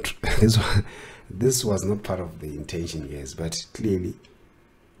is not this was not part of the intention, guys, but clearly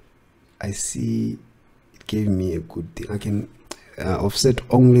I see it gave me a good thing. I can offset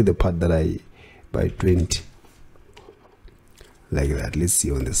only the part that I by 20 like that. Let's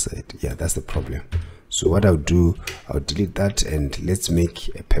see on the side. Yeah, that's the problem. So what I'll do, I'll delete that and let's make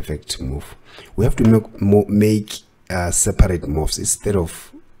a perfect move. We have to make separate moves instead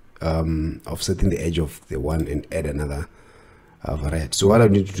of offsetting the edge of the one and add another variety. So what I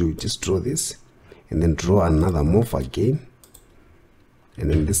need to do, just draw this and then draw another morph again, and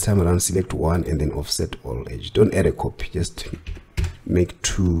then this time around select one and then offset all edge. Don't add a copy, just make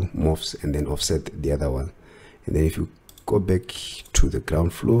two morphs and then offset the other one. And then if you go back to the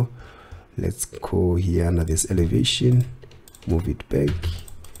ground floor, let's go here under this elevation, move it back,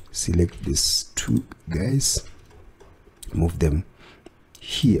 select these two guys, move them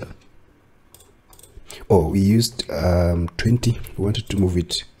here. Oh, we used 20. We wanted to move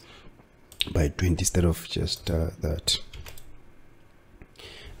it by 20 instead of just that.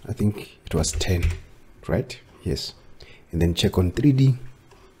 I think it was 10, right? Yes. And then check on 3D.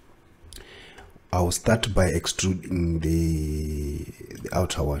 I'll start by extruding the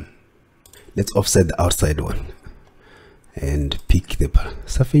outer one. Let's offset the outside one and pick the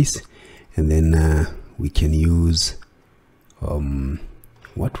surface, and then we can use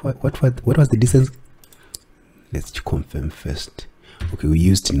what was the distance? Let's confirm first. Okay, we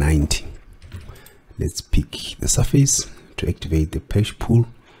used 90. Let's pick the surface to activate the push pull,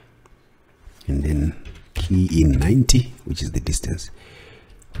 and then key in 90, which is the distance.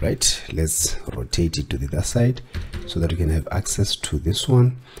 Right, let's rotate it to the other side so that we can have access to this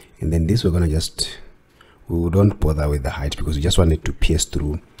one. And then this, we're gonna just, we don't bother with the height because we just want it to pierce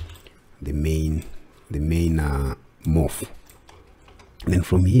through the main morph. And then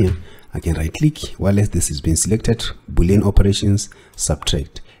from here I can right click while this is being selected, Boolean operations,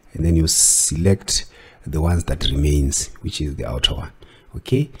 subtract, and then you select the ones that remains, which is the outer one.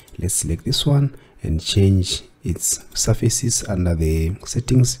 Okay, let's select this one and change its surfaces under the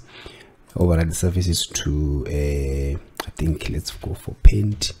settings, override the surfaces to I think let's go for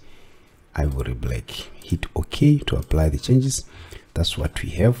paint ivory black, hit OK to apply the changes. That's what we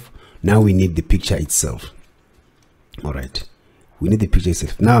have. Now we need the picture itself. All right, we need the picture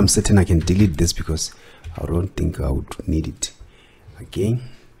itself. Now I'm certain I can delete this because I don't think I would need it again.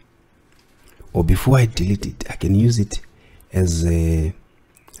 Or before I delete it, I can use it as a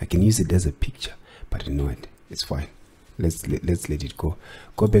picture, but you know what, it's fine. Let's let it go.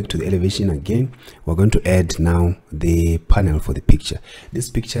 Go back to the elevation again. We're going to add now the panel for the picture. This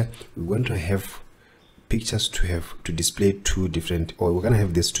picture, we're going to have pictures to display two different, or we're going to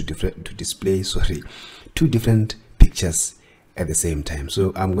have this to display two different pictures at the same time.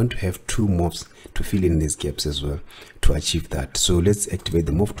 So I'm going to have two morphs to fill in these gaps as well to achieve that. So let's activate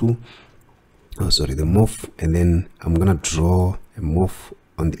the morph tool. The morph, and then I'm gonna draw a morph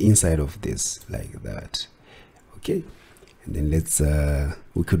on the inside of this like that. Okay, and then let's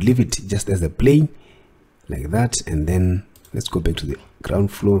we could leave it just as a plane like that, and then let's go back to the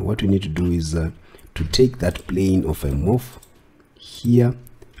ground floor. What we need to do is to take that plane of a morph here,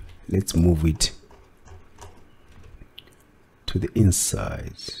 let's move it to the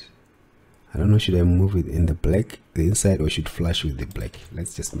inside. I don't know, should I move it in the black, the inside, or should flash with the black?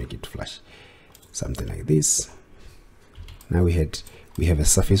 Let's just make it flash, something like this. Now we have a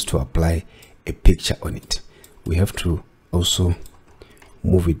surface to apply a picture on it. We have to also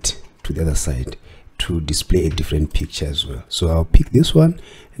move it to the other side to display a different picture as well. So I'll pick this one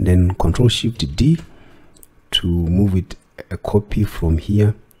and then Control Shift D to move it a copy from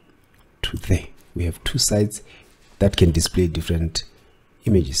here to there. We have two sides that can display different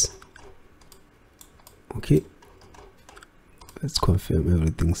images. Okay, let's confirm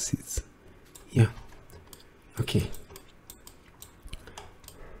everything sits. Yeah, okay,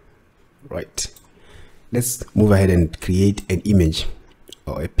 right. Let's move ahead and create an image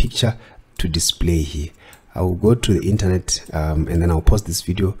or a picture to display here. I will go to the internet and then I'll pause this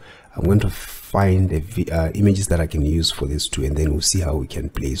video. I'm going to find the images that I can use for this too, and then we'll see how we can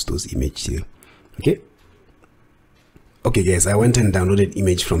place those images here. Okay guys, I went and downloaded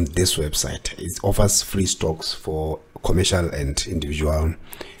image from this website. It offers free stocks for commercial and individual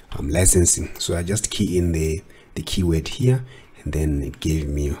licensing. So I just key in the keyword here, and then it gave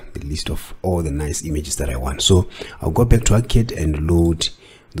me the list of all the nice images that I want. So I'll go back to ArchiCAD and load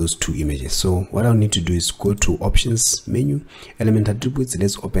those two images. So what I'll need to do is go to options menu, element attributes.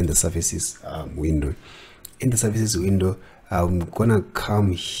 Let's open the surfaces window. In the surfaces window, I'm gonna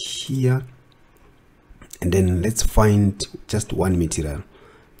come here, and then let's find just one material.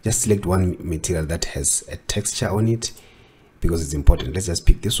 Just select one material that has a texture on it because it's important. Let's just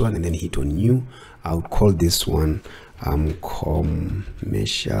pick this one and then hit on new. I'll call this one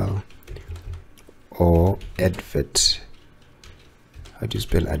commercial or advert. How do you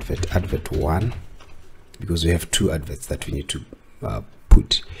spell advert? Advert 1, because we have two adverts that we need to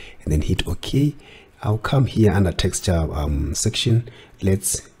put, and then hit OK. I'll come here under texture section.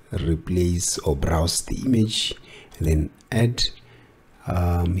 Let's replace or browse the image and then add.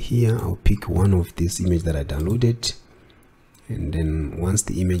 Here I'll pick one of this image that I downloaded, and then once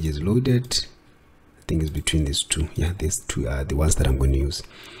the image is loaded, I think it's between these two. Yeah, these two are the ones that I'm going to use.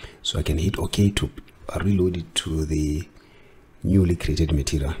 So I can hit OK to reload it to the newly created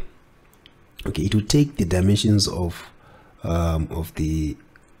material. Okay, it will take the dimensions of the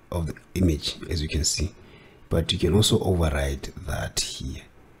image, as you can see, but you can also override that here,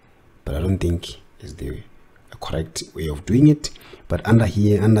 but I don't think is the correct way of doing it. But under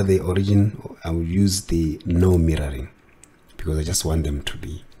here, under the origin, I will use the no mirroring because I just want them to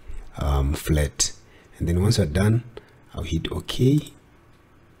be flat. And then once you're done, I'll hit OK,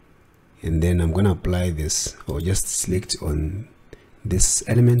 and then I'm going to apply this, or just select on this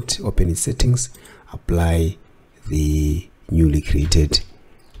element, open its settings, apply the newly created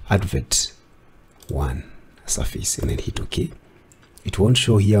advert 1 surface, and then hit OK. It won't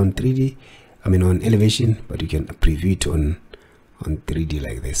show here on 3D, I mean on elevation, but you can preview it on 3D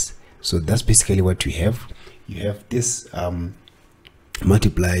like this. So that's basically what you have. You have this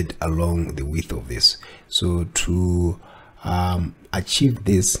multiplied along the width of this. So to achieve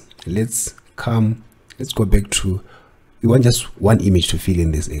this, let's go back to, we want just one image to fill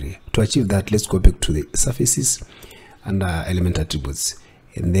in this area. To achieve that, let's go back to the surfaces under element attributes,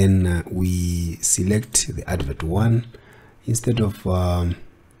 and then we select the advert 1. Instead of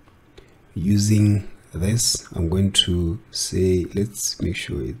using this, I'm going to say, let's make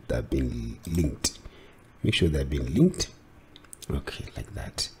sure they've been linked. Make sure they've been linked. Okay, like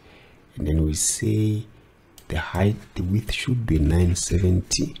that. And then we say the height, the width should be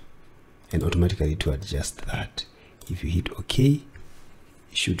 970, and automatically to adjust that, if you hit OK,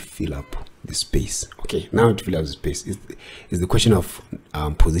 it should fill up the space. Okay, now it fills up the space. It's the question of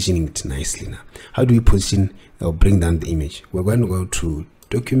positioning it nicely. Now, how do we position or bring down the image? We're going to go to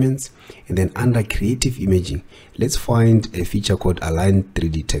Documents, and then under Creative Imaging, let's find a feature called Align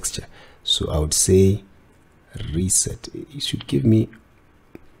 3D Texture. So I would say Reset. It should give me,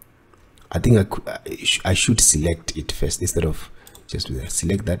 I think I should select it first instead of just do that.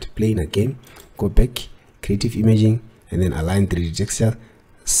 Select that plane again, go back, Creative Imaging, and then Align 3D Texture,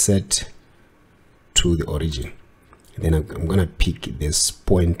 set to the origin. And then I'm gonna pick this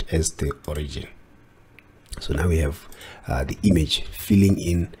point as the origin. So now we have the image filling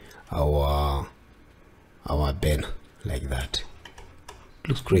in our banner like that.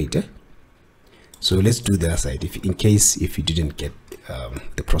 Looks great, eh? So let's do the other side, if you didn't get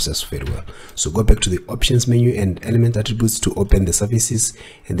the process very well. So go back to the options menu and element attributes to open the surfaces,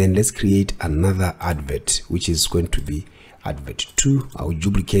 and then let's create another advert, which is going to be advert 2. I'll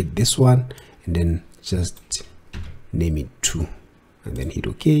duplicate this one and then just name it 2, and then hit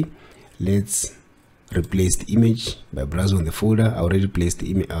OK. Let's replace the image by browsing on the folder. I already placed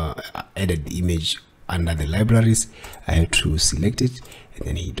the image, added the image under the libraries. I have to select it and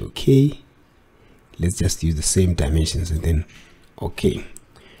then hit OK. Let's just use the same dimensions and then OK.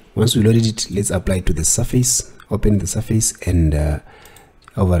 Once we loaded it, let's apply it to the surface. Open the surface and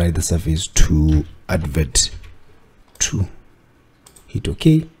override the surface to advert 2. Hit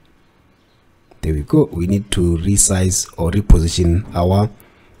OK. There we go. We need to resize or reposition our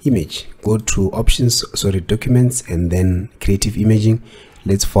image. Go to options, documents, and then creative imaging.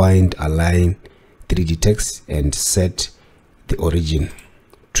 Let's find Align 3D text and set the origin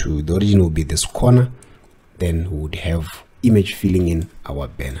to, the origin will be this corner. Then we would have image filling in our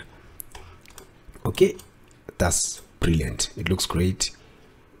banner. Okay, that's brilliant. It looks great.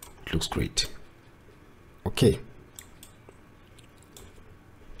 It looks great. Okay.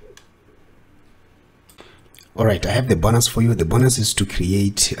 All right, I have the bonus for you. The bonus is to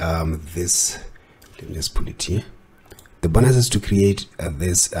create this. Let me just put it here. The bonus is to create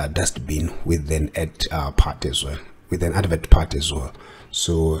this dustbin with an ad part as well, with an advert part as well.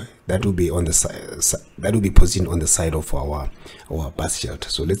 So that will be on the side. That will be positioned on the side of our bus shelter.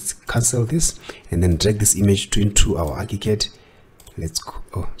 So let's cancel this and then drag this image into our ArchiCAD. Let's go.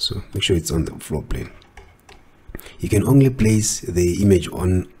 Oh, so make sure it's on the floor plane. You can only place the image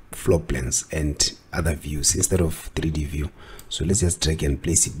on floor plans and other views instead of 3D view. So let's just drag and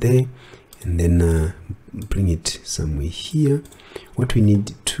place it there, and then bring it somewhere here. What we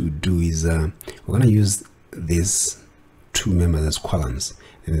need to do is we're gonna use these two members as columns,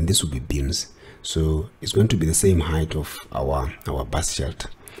 and then this will be beams. So it's going to be the same height of our bus shelter.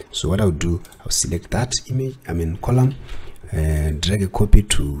 So what I'll do, I'll select that image, column, and drag a copy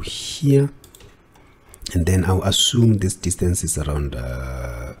to here, and then I'll assume this distance is around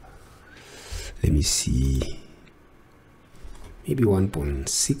let me see, maybe 1.6,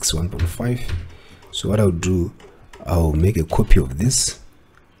 1.5. So what I'll do, I'll make a copy of this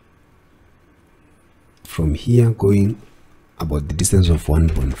from here, going about the distance of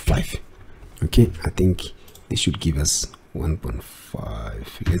 1.5. okay, I think this should give us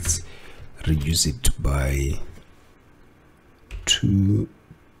 1.5. let's reduce it by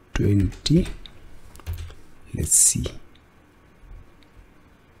 220. let's see.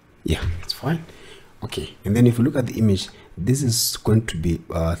 Yeah, it's fine. Okay, and then if you look at the image, this is going to be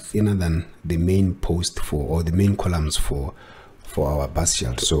thinner than the main post for, or the main columns for our bus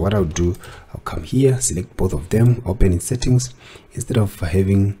shelf. So what I'll do, I'll come here, select both of them, open in settings. Instead of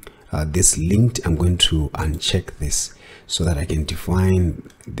having this linked, I'm going to uncheck this so that I can define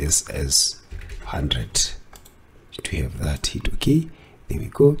this as 100 to have that. Hit OK. There we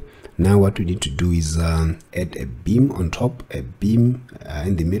go. Now what we need to do is add a beam on top, a beam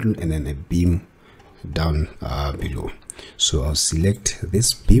in the middle, and then a beam down below. So I'll select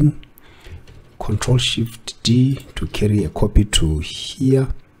this beam, Control Shift D to carry a copy to here,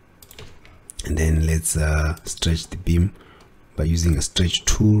 and then let's stretch the beam by using a stretch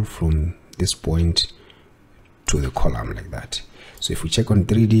tool from this point to the column like that. So if we check on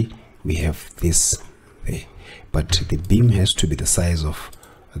 3D, we have this there, but the beam has to be the size of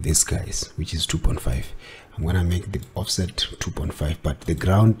this guys, which is 2.5. I'm gonna make the offset 2.5, but the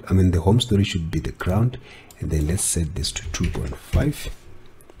ground, I mean the home story should be the ground, and then let's set this to 2.5,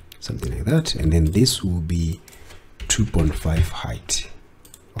 something like that, and then this will be 2.5 height.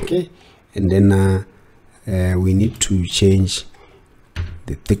 Okay, and then we need to change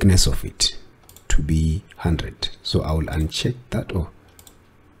the thickness of it to be 100. So I will uncheck that, or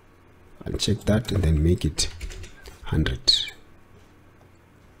uncheck that, and then make it 100.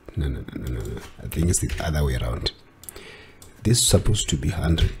 No, I think it's the other way around. This is supposed to be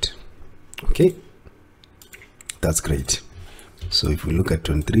 100. Okay, that's great. So if we look at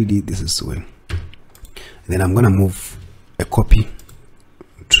on 3D, this is when. Then I'm gonna move a copy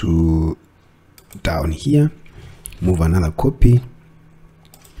to down here, move another copy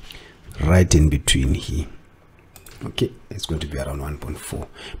right in between here. Okay, it's going to be around 1.4.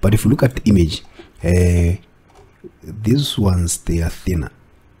 But if you look at the image, these ones, they are thinner.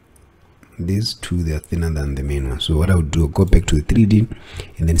 These two, they are thinner than the main one. So what I would do, go back to the 3D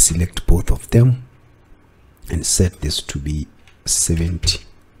and then select both of them and set this to be 70.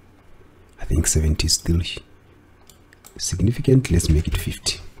 I think 70 is still significant. Let's make it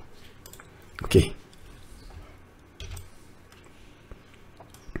 50. Okay.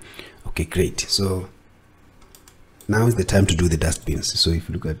 Okay, great. So now is the time to do the dustbins. So if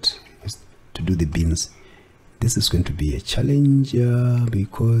you look at to do the bins, this is going to be a challenge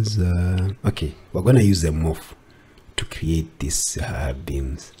because okay, we're going to use a morph to create this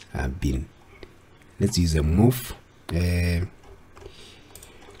bin. Let's use a morph.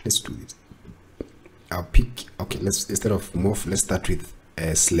 Let's do this. I'll pick, okay, let's, instead of morph, let's start with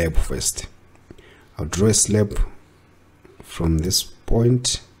a slab first. I'll draw a slab from this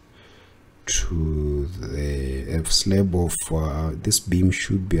point to the slab of this beam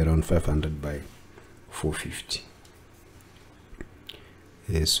should be around 500 by 450.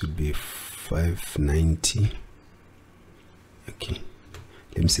 This would be 590. Okay,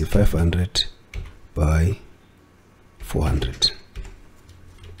 let me say 500 by 400.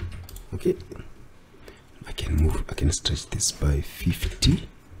 Okay, I can stretch this by 50,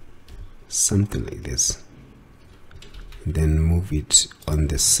 something like this, and then move it on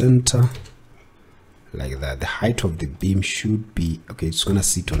the center like that. The height of the beam should be, okay, it's gonna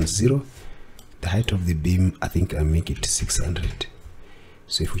sit on 0. The height of the beam, I think I'll make it 600.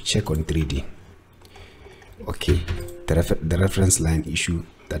 So if we check on 3D, okay, the reference line issue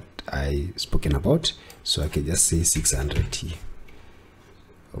that I spoken about, so I can just say 600 here,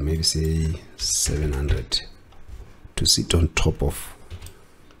 or maybe say 700 to sit on top of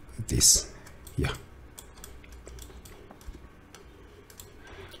this. Yeah,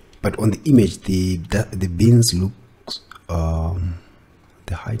 but on the image, the bins looks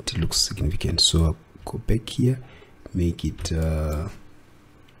the height looks significant, so I'll go back here, make it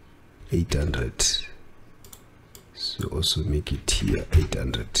 800. So also make it here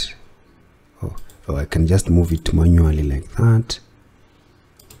 800. Oh, I can just move it manually like that.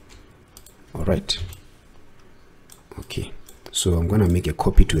 All right. Okay, so I'm gonna make a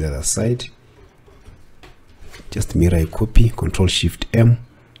copy to the other side. Just mirror a copy, Control Shift M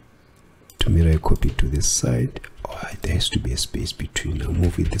to mirror a copy to this side. Oh, there has to be a space between. I'll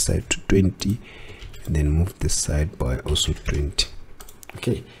move it this side to 20 and then move this side by also 20.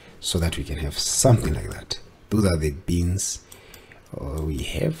 Okay, so that we can have something like that. Those are the bins we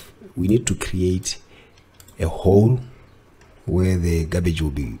have. We need to create a hole where the garbage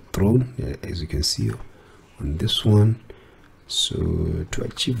will be thrown, as you can see on this one. So to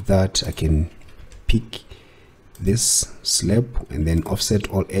achieve that, I can pick this slab and then offset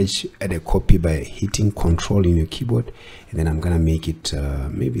all edge, add a copy by hitting Control in your keyboard, and then I'm gonna make it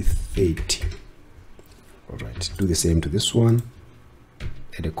maybe 30. All right, do the same to this one,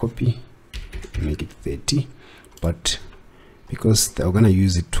 add a copy, make it 30, but because we're gonna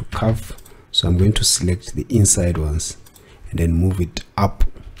use it to curve, so I'm going to select the inside ones and then move it up.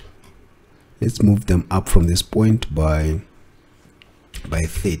 Let's move them up from this point by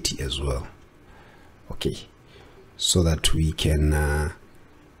 30 as well. Okay, so that we can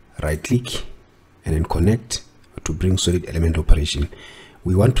right click and then connect to bring solid element operation.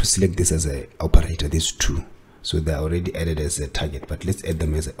 We want to select this as an operator, these two, so they're already added as a target, but let's add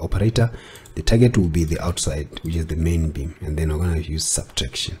them as an operator. The target will be the outside, which is the main beam, and then we're going to use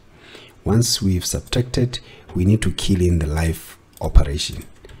subtraction. Once we've subtracted, we need to kill in the live operation.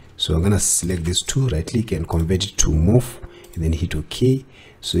 So I'm going to select these two, right click and convert it to morph, and then hit OK.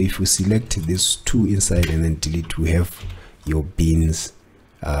 So if we select these two inside and then delete, we have your beams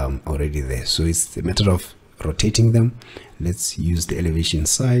already there. So it's a matter of rotating them. Let's use the elevation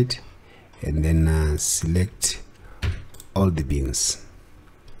side and then select all the beams,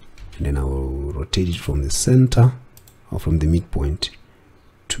 and then I will rotate it from the center or from the midpoint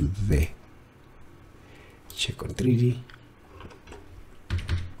to there. Check on 3D.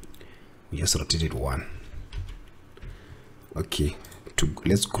 We just rotated one. Okay,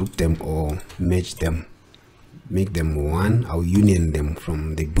 let's group them or merge them, make them one. I'll union them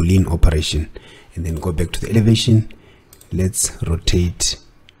from the Boolean operation, and then go back to the elevation. Let's rotate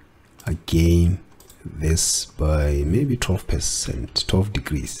again this by maybe 12%, 12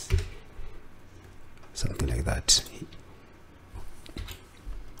 degrees, something like that.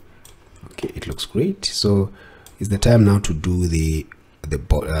 Okay, it looks great. So it's the time now to do the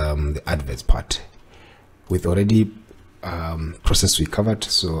adverts part. With already process we covered,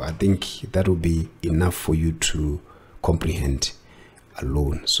 so I think that will be enough for you to comprehend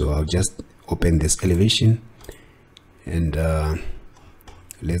alone. So I'll just open this elevation and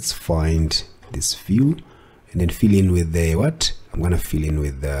let's find this view and then fill in with the what I'm gonna fill in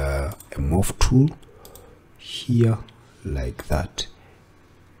with a morph tool here, like that.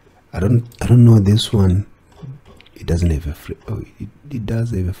 I don't know this one. It doesn't have a frame. Oh, it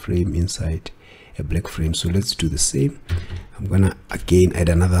does have a frame inside, a black frame. So let's do the same. I'm gonna again add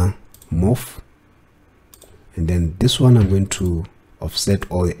another morph, and then this one I'm going to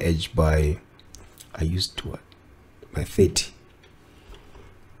offset all the edge by, I used what, by 30.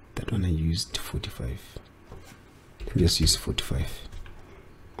 That one I used 45. Let me just use 45.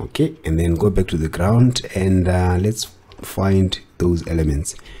 Okay, and then go back to the ground and let's find those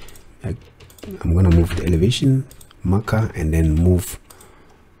elements. I'm gonna move the elevation marker and then move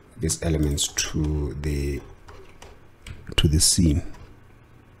these elements to the scene.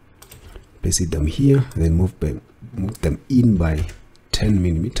 Place them here and then move them in by 10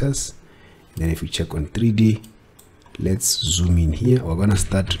 millimeters. And then if we check on 3D, let's zoom in here. We're gonna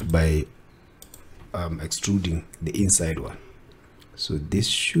start by extruding the inside one. So this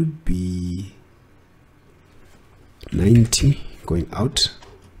should be 90 going out,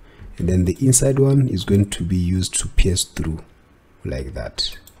 and then the inside one is going to be used to pierce through like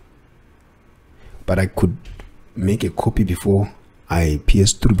that. But I could make a copy before I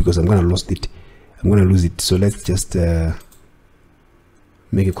pierce through because I'm gonna lose it. So let's just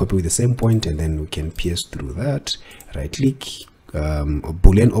make a copy with the same point, and then we can pierce through that. Right click, a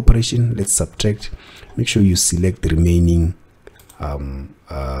Boolean operation. Let's subtract. Make sure you select the remaining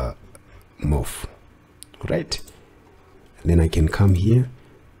morph, right? And then I can come here,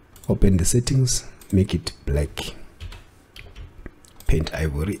 open the settings, make it black, paint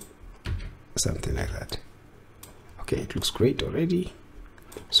ivory, something like that. Okay, it looks great already.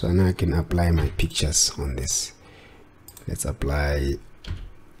 So now I can apply my pictures on this. Let's apply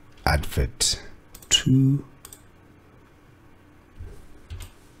advert 2,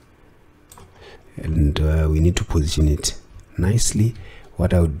 and we need to position it nicely.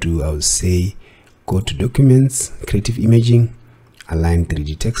 What I would do, I would say go to documents, creative imaging, align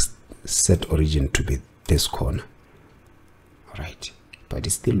 3D text, set origin to be this corner. All right, but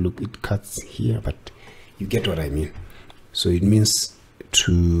it still it cuts here, but you get what I mean. So it means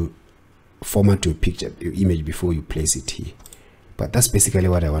to format your picture, your image, before you place it here. But that's basically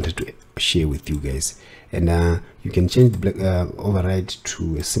what I wanted to share with you guys. And you can change the black override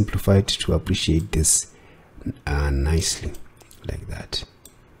to a simplified to appreciate this nicely, like that.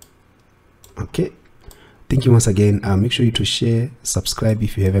 Okay, thank you once again. Make sure you to share, subscribe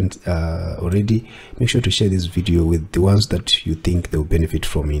if you haven't already. Make sure to share this video with the ones that you think they'll benefit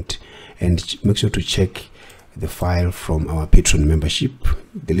from it, and make sure to check the file from our Patreon membership.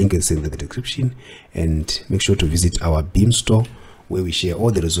 The link is in the description, and make sure to visit our Beam store, where we share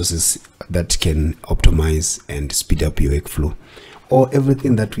all the resources that can optimize and speed up your workflow. Or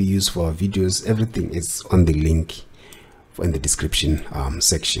everything that we use for our videos, everything is on the link in the description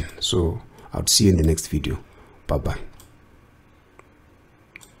section. So I'll see you in the next video. Bye bye.